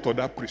in the mouth of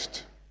that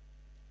priest.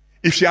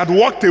 If she had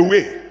walked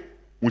away,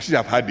 would she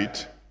have had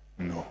it?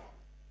 No.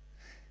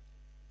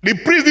 The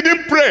priest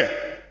didn't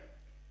pray.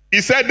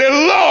 He said, the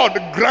Lord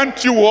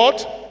grant you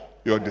what?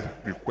 Your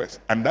request.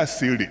 And that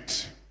sealed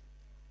it.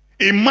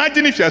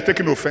 Imagine if she has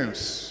taken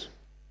offense.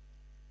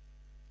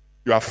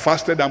 You have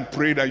fasted and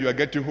prayed and you are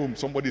getting home.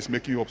 Somebody is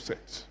making you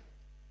upset.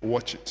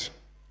 Watch it.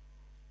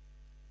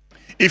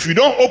 If you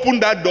don't open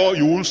that door,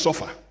 you won't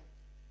suffer.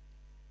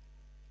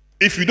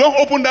 If you don't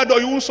open that door,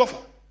 you won't suffer.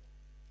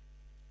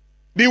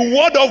 The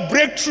word of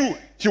breakthrough,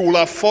 she will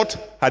have fought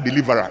her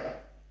deliverer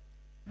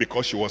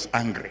because she was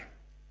angry.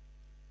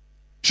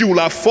 She will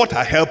have fought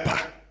her helper.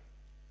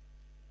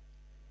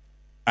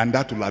 And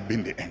that will have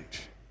been the end.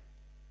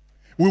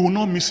 We will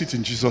not miss it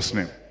in Jesus'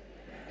 name.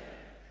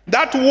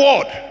 That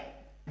word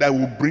that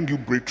will bring you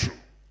breakthrough.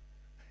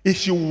 If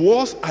she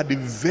was at the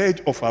verge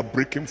of her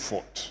breaking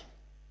forth,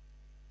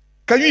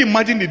 can you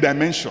imagine the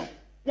dimension?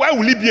 Why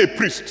will he be a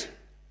priest?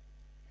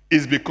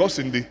 It's because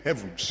in the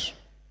heavens,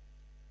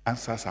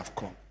 answers have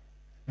come.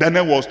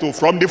 Daniel was told,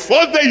 from the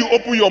first day you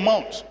open your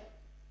mouth,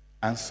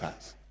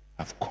 answers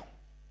have come.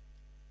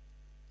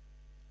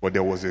 But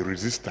there was a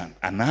resistance,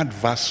 an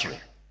adversary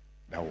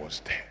that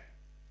was there.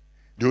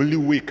 The only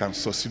way you can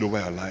succeed over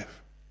your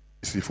life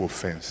is if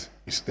offense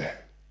is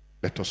there.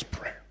 Let us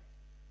pray.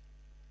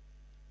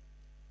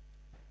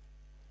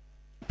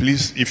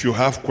 Please, if you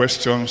have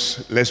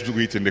questions, let's do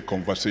it in the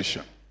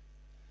conversation.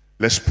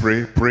 Let's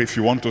pray. Pray if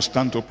you want to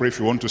stand to pray. If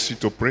you want to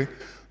sit to pray,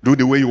 do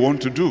the way you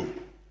want to do.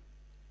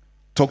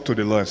 Talk to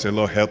the Lord and say,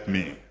 Lord, help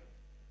me.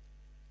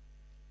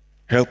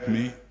 Help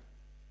me.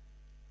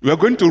 We are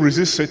going to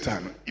resist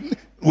Satan.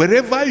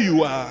 Wherever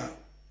you are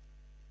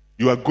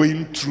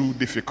going through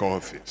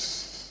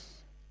difficulties.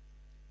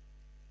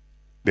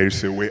 There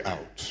is a way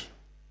out.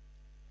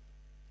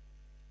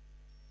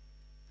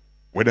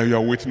 Whether you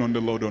are waiting on the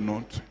Lord or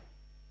not,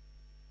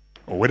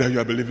 or whether you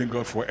are believing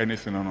God for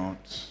anything or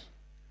not,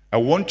 I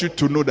want you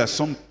to know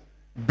that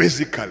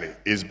basically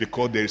is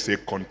because there is a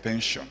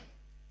contention.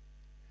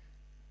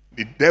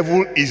 The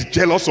devil is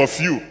jealous of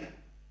you,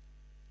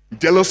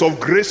 jealous of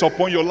grace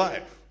upon your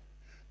life,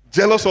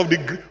 jealous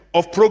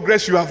of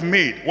progress you have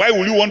made. Why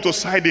will you want to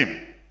side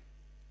him?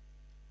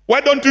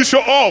 Why don't you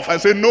show off and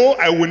say, no,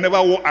 I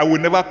will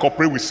never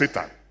cooperate with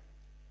Satan.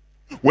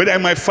 Whether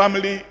in my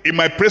family, in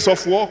my place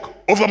of work,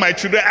 over my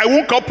children, I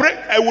won't cooperate.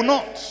 I will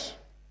not.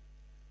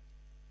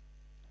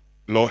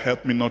 Lord,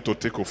 help me not to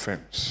take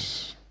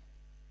offense.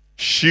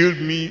 Shield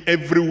me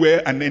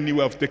everywhere and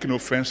anywhere I've taken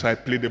offense. I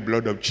plead the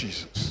blood of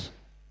Jesus.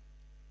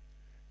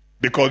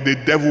 Because the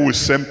devil will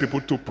send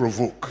people to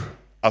provoke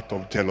out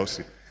of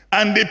jealousy.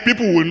 And the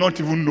people will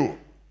not even know.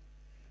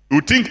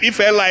 You think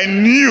if Eli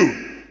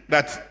knew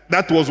that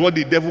that was what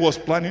the devil was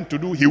planning to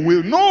do, he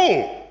will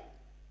know.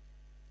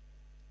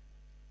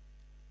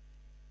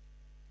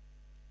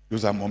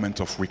 Those are moments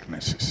of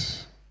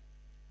weaknesses.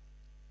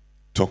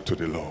 Talk to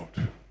the Lord.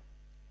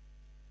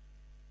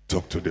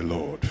 Talk to the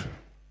Lord.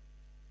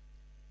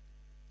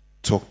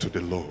 Talk to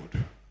the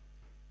Lord.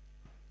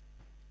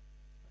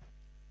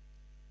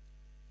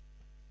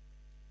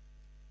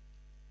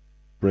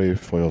 Pray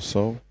for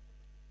yourself.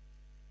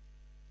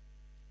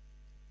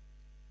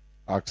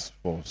 Ask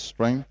for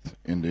strength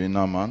in the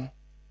inner man.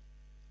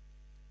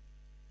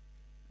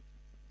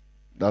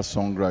 That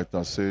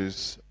songwriter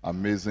says,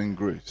 amazing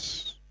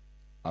grace.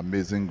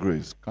 Amazing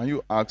grace. Can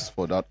you ask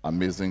for that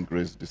amazing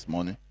grace this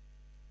morning?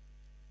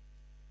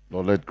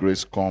 Lord, let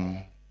grace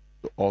come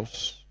to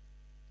us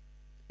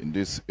in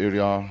this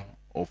area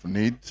of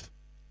need.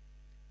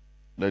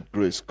 Let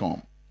grace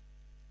come.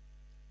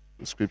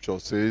 The scripture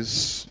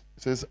says,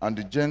 and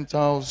the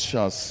Gentiles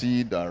shall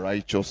see thy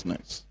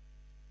righteousness,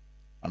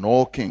 and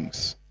all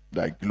kings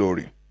thy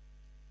glory.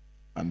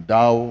 And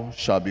thou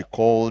shalt be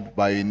called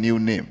by a new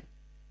name,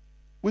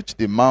 which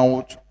the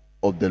mouth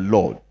of the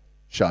Lord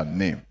shall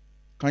name.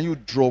 Can you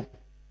drop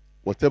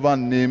whatever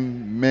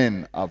name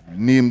men have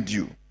named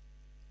you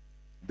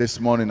this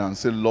morning and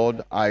say,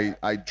 Lord,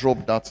 I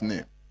drop that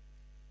name.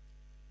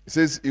 It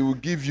says he will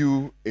give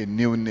you a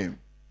new name.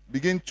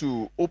 Begin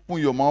to open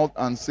your mouth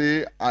and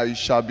say, I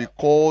shall be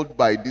called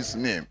by this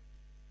name.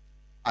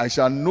 I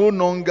shall no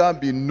longer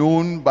be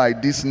known by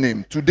this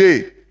name.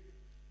 Today,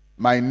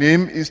 my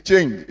name is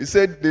changed. It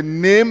said, the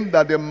name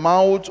that the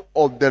mouth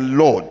of the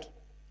Lord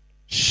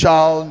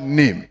shall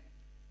name.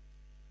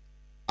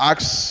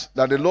 Ask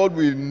that the Lord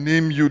will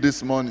name you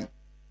this morning.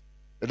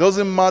 It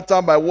doesn't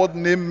matter by what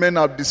name men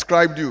have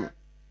described you.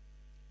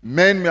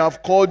 Men may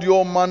have called you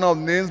all manner of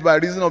names by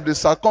reason of the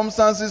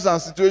circumstances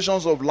and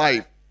situations of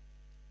life.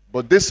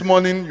 But this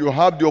morning, you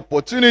have the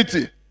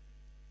opportunity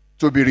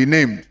to be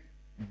renamed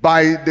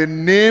by the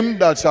name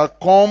that shall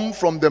come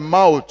from the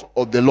mouth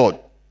of the Lord.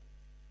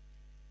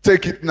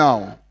 Take it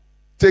now.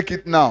 Take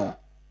it now.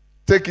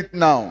 Take it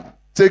now.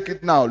 Take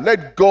it now.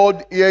 Let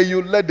God hear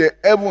you. Let the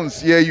heavens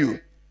hear you.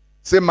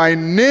 Say, my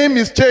name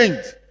is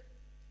changed.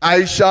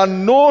 I shall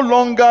no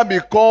longer be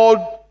called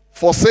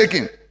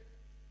forsaken.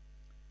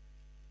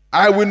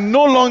 I will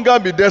no longer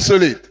be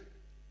desolate.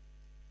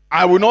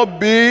 I will not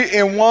be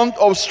in want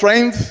of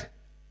strength,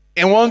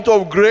 in want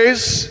of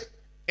grace,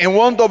 in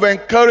want of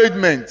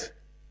encouragement.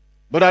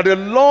 But that the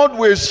Lord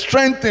will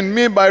strengthen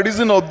me by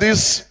reason of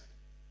this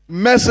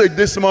message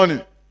this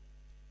morning.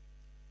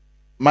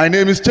 My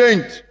name is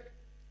changed.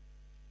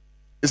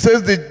 It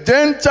says, the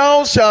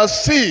Gentiles shall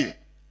see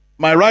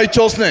my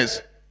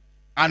righteousness,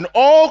 and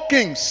all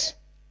kings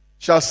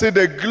shall see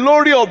the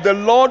glory of the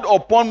Lord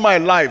upon my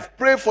life.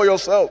 Pray for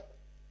yourself,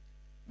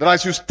 that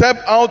as you step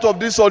out of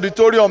this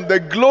auditorium, the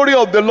glory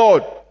of the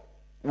Lord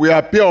will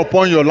appear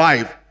upon your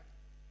life.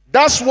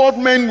 That's what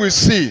men will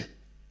see.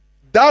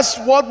 That's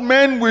what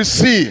men will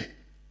see.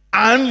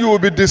 And you will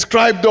be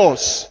described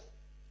as.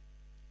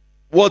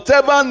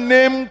 Whatever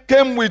name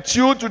came with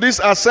you to this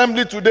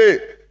assembly today,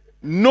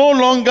 no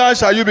longer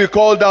shall you be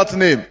called that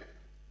name.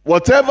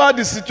 Whatever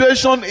the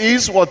situation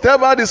is,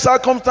 whatever the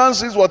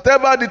circumstances,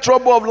 whatever the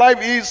trouble of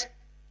life is,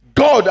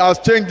 God has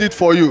changed it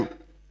for you.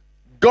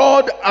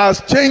 God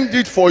has changed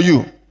it for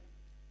you.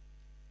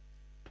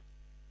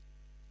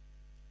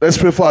 Let's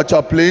pray for our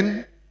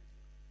chaplain,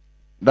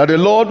 that the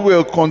Lord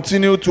will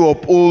continue to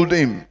uphold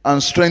him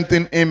and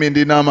strengthen him in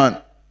the inner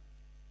man.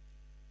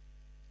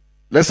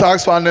 Let's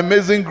ask for an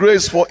amazing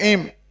grace for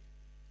him.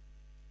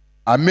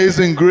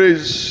 Amazing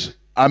grace,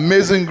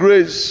 amazing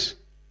grace,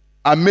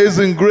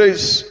 amazing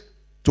grace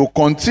to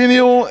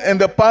continue in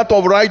the path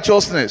of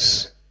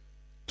righteousness,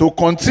 to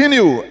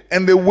continue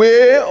in the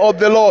way of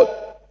the Lord,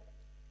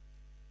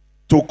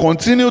 to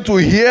continue to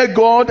hear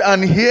God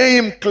and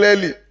hear him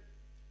clearly.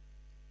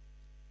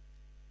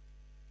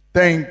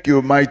 Thank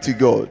you, mighty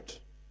God.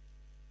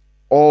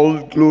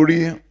 All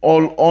glory,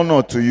 all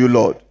honor to you,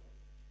 Lord.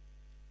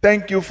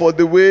 Thank you for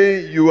the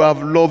way you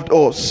have loved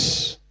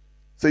us.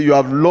 Say, you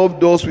have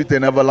loved us with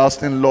an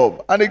everlasting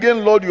love. And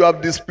again, Lord, you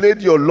have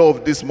displayed your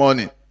love this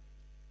morning.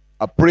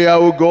 Our prayer,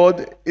 oh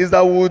God, is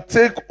that we will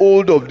take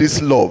hold of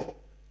this love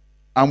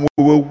and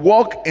we will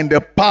walk in the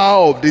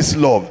power of this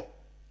love,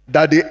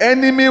 that the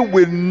enemy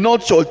will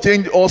not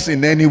shortchange us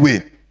in any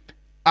way.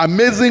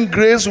 Amazing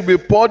grace will be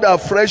poured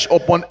afresh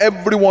upon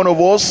every one of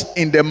us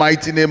in the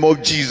mighty name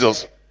of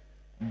Jesus.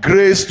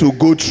 Grace to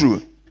go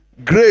through,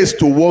 grace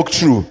to walk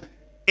through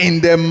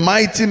in the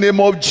mighty name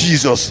of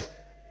Jesus.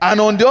 And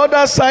on the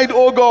other side,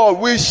 oh God,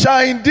 we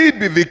shall indeed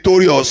be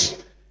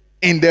victorious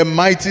in the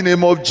mighty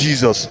name of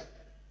Jesus.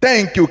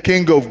 Thank you,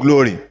 King of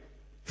Glory,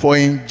 for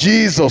in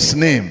Jesus'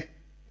 name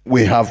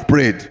we have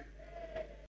prayed.